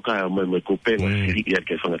whakapoaka o mai kupenga siri ia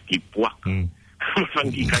ke whanga ki puaka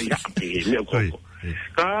whangi kai ape mea koko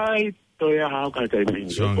kai to ya ha ka tai ni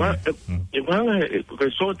e wanga ko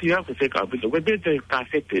so ti ha se ka bito ko te ka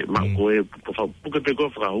sete ma ko e po ke te ko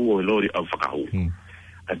fra u lori au fra u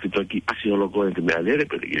a ti to ki asiologo e me alere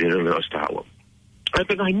pe ki le lo sta wa a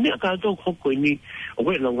te ka ni ka to ko ni o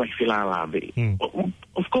we no wa fila la be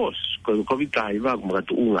of course ko vitai va mo ka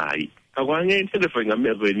tu ngai ka wa nge te foi nga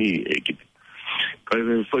me ko ni e ki ko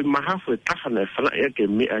foi maha foi taha na fala e ke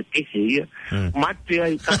me a ke he mate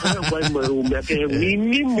ai taha wa mo me ke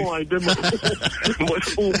minimo ai be mo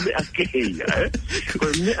me a ke he ko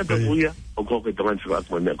me a buia o ko ke toman sa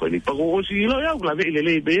mo me ko ni pa ko si lo ya la ve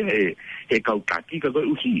le be e ka ka ki ka ko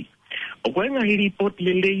uhi o ko nga report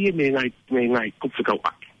le me ngai ku ka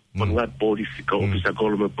nga polisi ka ofisa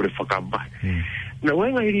ko me pre fakamba na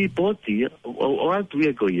wenga iri poti o atu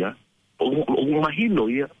e ko ia o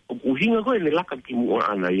mahino ia o hinga ko le laka ki mo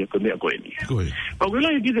ana ia ko me ko ni pa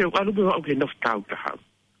wela i dide alu be o ke na ftau ta ha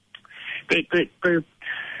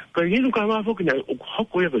ko hilu ka ma fo kina o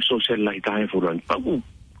hoko ia ko social life ta fo ran pa ko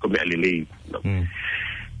me alele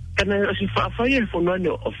kana si fa ia fo no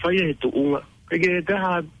o fa ia to unga ke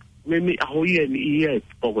ta me ahoia ni ia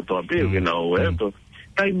poko to be ke na o to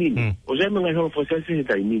timing o ze menga ho fo se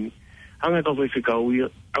timing anga to fika o ia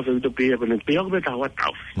a fe to pe ko ne pe ko ta wa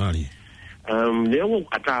ta mari leo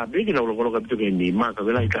ata be ke na lo ko to ke ni ma ka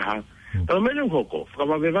vela ka ha to me no hoko ka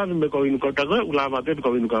va veva me ko inu ko ta ko la va te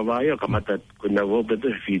ko inu ka va ia ka mata ko na vo be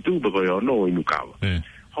te fitu be ko yo no inu ka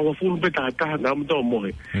ho fu be ta na mo to mo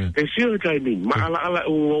e si o timing ma ala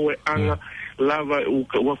o anga lava o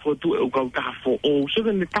wa foto o ka ta fo o so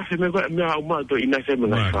que ta se me ma to ina se me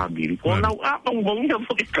na family ko na a bong ya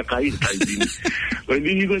fo ka kai tai din ko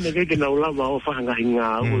ni ko na ke na lava o fa nga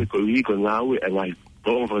hinga o ko i ko nga o ngai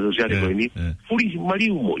ko fa so sia ko ni furi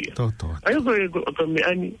mari mo ya ayo ko me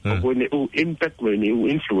ani ko ne o impact me ni o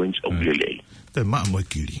influence o le te ma mo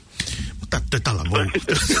kiri te tala mo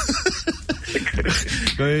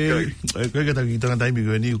Kaya kita kita ngai mi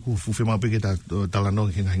ni ku fu fe ma pe kita tala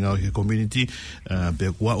no hinga he community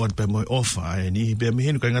pe kwa wat pe mo ofa ni pe mi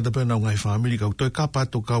hin ka ngata pe na ngai family ka to ka pa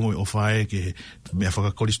to ka mo ofa ke me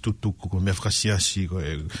fa ka kolis tu ko me fa sia si ko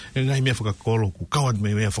ngai me fa ka kolo ku ka wat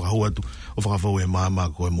me fa ho tu o fa fo e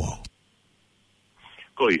mama ko mo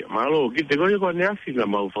koi malo ki te koi ko ne asi na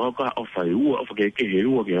ma fa ka ofa u ofa ke he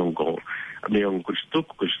u ke hong kong me on ko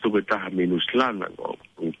stu ta minus lana ko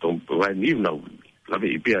to wa ni na la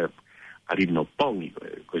ve pia ari no pongi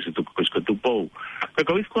ko tu po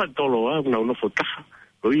ko isko tolo na no fota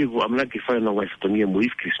ko i go amla ki fa no wa stonia mo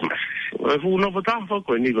if Christmas fu no fota fa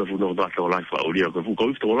ko ni ko fu no da to la fa o ria ko fu ko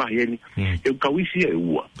isto la yeni e ka wisi e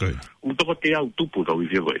u to ko te au tu pu ko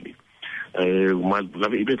wisi ko ni ma la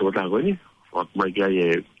ve pia to ta ko ni wa ma ga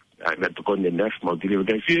ye na to ko ne nef mo dile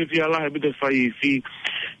ga fi ala be de fa fi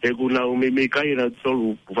e ku na me kai na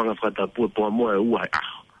solo fa nga fata pu po mo e u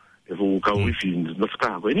e fu ka wifi no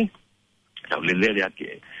ska ko ni la le ya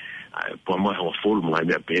ke po mo ho full mo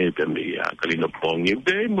me pe me ya ka no pongi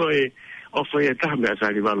be mo e o fa ya ta me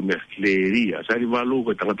sa ri valu me leria sa ri valu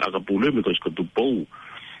ko ta ka pule me ko tu po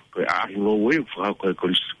ko a no we fa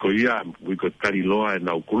ko ya we ko kari loa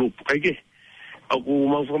na o club kai ke aku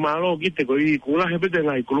mau famalo kite ko i kula he bete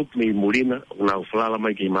ngai club me mulina na fala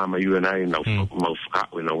mai ki mama you and I na mau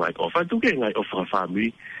ska we no ngai ofa tu ke ngai ofa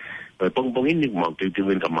family pong ini mau tu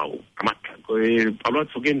ka mau amat ko e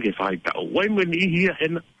alot fogen ke fa ta wai me ni hi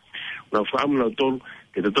hen na fam na tol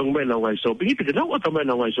ke to tong me na ngai shopping ke na o to me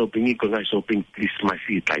na ngai shopping ko ngai shopping Christmas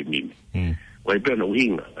timing wai pe no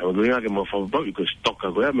hinga o nga ke mo fa ba ko stock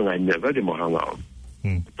ko ya me ngai ne va de mo hanga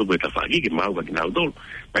tu be ta fa ki mau ka na tol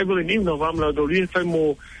mai bo ni no vam na tol ri fa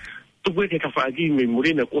mo tu be ke ta fa ki me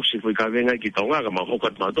mulina ko se foi ka venga ki tonga ka ma ho ka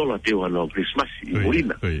ma tol te wa no Christmas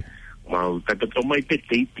mulina mau kata tomai te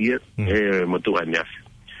tia mo tu anias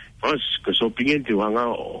fas ko so pingen ti wanga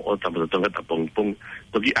o ta mo tonga ta pong pong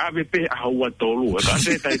to ki ABP a hawa tolu ka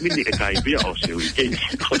se tai mini e tai bia o se weekend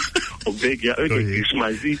o be ya e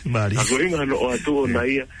Christmas a go inga no o tu na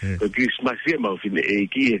ia ko Christmas e mau fine e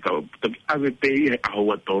ki e ka to ki ABP a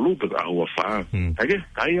hawa tolu pe a hawa fa age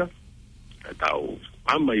kaia tau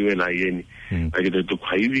ama yu na yeni ai de tu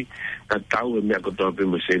khaivi ta tau me ko to pe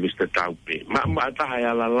mo service ta tau pe ma ta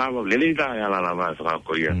ya la lava le ta ya la lava sa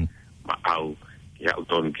ko ya ma au ya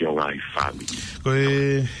ton ki ngai fami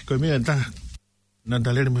ko me ta na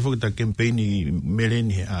dalere me fo ta campaign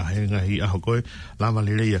meleni a henga hi a ko lava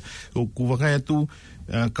le ya ku va ka tu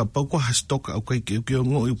ka pa ko stock o kai ke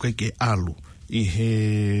ngo o kai ke alu i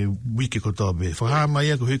he wiki ko tobe fa ma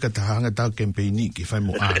ia ko hika ta hanga ta campaign ki fa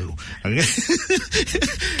mo alu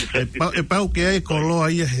e pa ke ai ko lo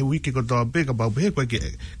ai he wiki ko tobe ka pa he ko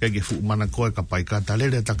ke fu mana ko ka pai ka ta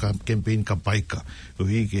le ta campaign ka pai ka ko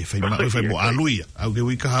hi ke fa mo alu ia au ke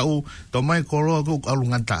wika au to mai ko lo ko alu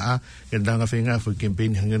ngata ke danga fenga fu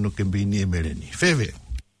campaign hanga no campaign e meleni feve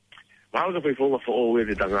mau ka pe fo o we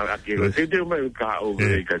de tanga ake te te mai ka o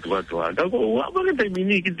we ka tu da ko wa ba ke te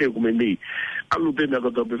mini ki te ko me ni alu pe na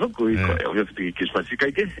ko to pe ko o ye te ki spasi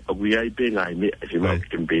kai ke o we ai pe ngai me se ma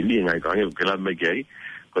ke pe ni ngai ka ke la me ke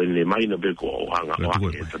ko le mai no pe ko hanga wa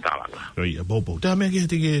ke ta la oi bo ta me ke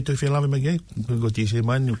te fe la me ke ko ti se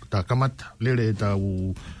man ta kamat le ta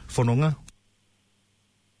u fononga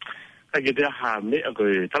ke te ha me ko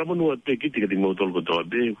ta mo no te ki te mo to ko to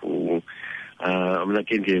be ko amna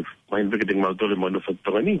ken ke mai be ke mau tole mo no fa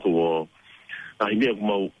tongani ko ai me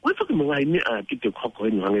mo o fa ke mo ai me a ki te khoko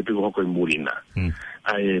ni hange pe khoko mulina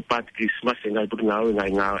ai pat Christmas ngai pu ngai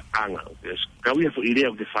anga ka wi fo idea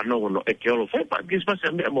de fano no e ke lo fa pat Christmas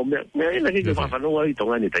me mo me na ke fa fano ai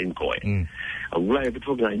tonga ni tain ko e a ula e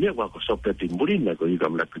pu ngai me ko so pe ti mulina ko i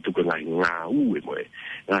kam la ku ko ngai nga u e mo e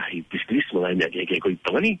ngai Christmas ngai me ke ko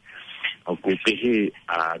tonga ni au ko pe he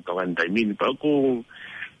a tonga ni min pa ko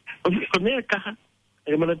me ka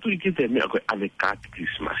e mana tu ki te me ko avec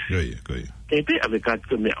Christmas e pe avec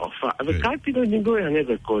ko me ofa avec no ningo e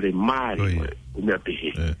hange ko re mari o me pe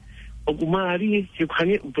o ku mari ki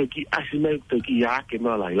khane pe ki asima pe ki ya ke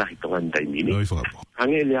ma la tonga ndai mini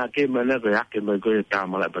hange le ke mana ko ya ke ma ko ta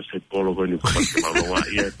mala pa se polo ko ni ko ma lo wa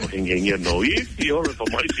ye ko nge no i o lo to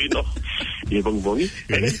mai si no e bong bongi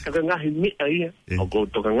e ka nga hi mi ai o ko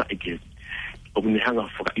to nga ke o ni hanga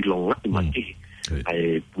fo ka ilonga i ma ki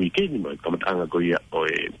ai weekend mo kamat anga ko ya o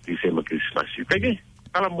December Christmas pege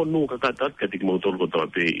ala mo nu ka ta tik mo tol ko to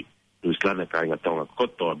pe uslana ka nga tonga ko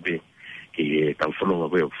to be ki ta fono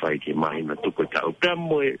ko fai ki mai na tu ko ta o pe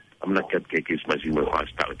mo amna ke Christmas mo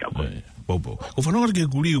hasta ka ko bobo o fono ke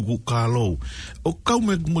guri ku kalo o ka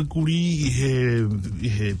me guri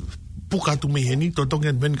he puka tu me ni to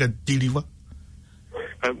tongen ben ka tiliva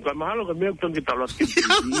ka mahalo ka me tongi talo ke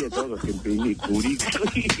ni to ke ni guri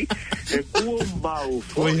e ku mbau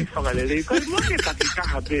foi fangalele ko mo ke ta ka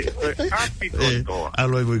habe api ko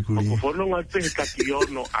alo e guri ko fono nga te ka ti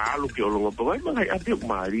ono alo ke ono po mai mai api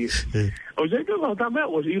mari o je ko ta me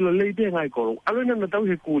o ilo le de ngai ko alo na ta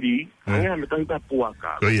he guri nga na ta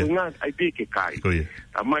puaka nga ai pe ke kai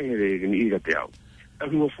ta mai he ni ga te au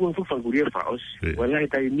aku mo fu fanguria faos wala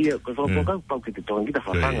ta ni ko so po ka ke te tongi ta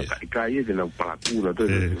fa panga ka ye de na pa ku na to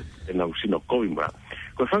de na usino ko imba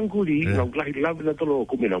ko fanguri na la na to lo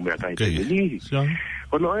ko me na me ka ni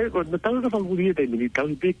ko no e ko na ta ka fanguri te ni ta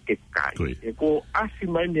pe ke kai e ko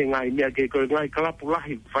asima ni ngai ni ke ko ngai kala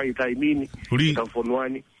pulahi fai ta ni ka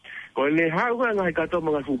fonuani ko ne ha ngai ka to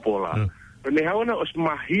mga fupola ne ha ona os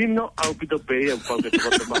mahino au pito pe au que to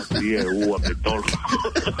ma pie u a petol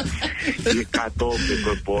e ka to pe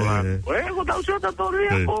ko pola e ko ta usa ta to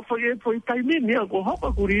ria ko foi timing ni ko hopa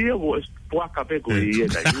kuria ko poa ka pe kuria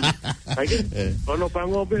dai ai no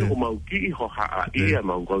pango pe ko mau ki ho ha ia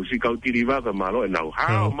mau ko si ka utiliva ka malo na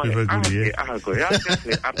ha ma ko ya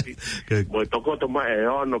ke api mo to ko to ma e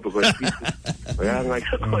ono pe ko ya ngai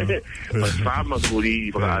ko e fa ma kuri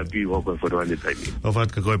fa api ko ko fo ni tai o fat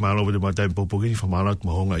ka ko malo pe ma popoki fa malat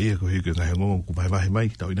mohonga ia ko hike ngai ngong ku vai mai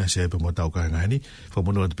tau ina se pe mo tau ka ngai ni fa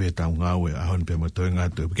mo no pe tau nga we a hon pe mo to nga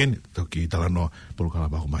to ken to ki tala no por kala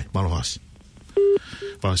ba mai malo has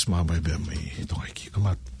pas ma mai be mai to ki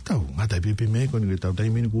kama tau nga tai pe me ko ni tau dai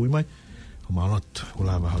min ku mai ko malot ku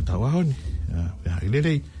la ba tau hon ya ile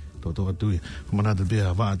dei to tu ko mana de be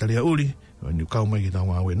va tali uli ni ka mai ki tau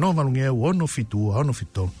nga we no malunge no fitu no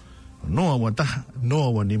fito no awata no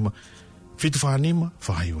awanima fitu fanima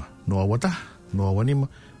faiwa no awata no awanima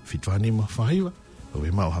fitu fanima faiwa o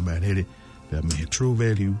e mau hama nere pe me true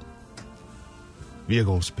value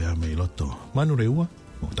vehicles pe me loto manu reua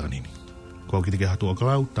o tanini ko ki te hatu o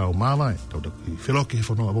klau tau mama tau ki filoki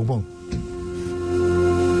fono abong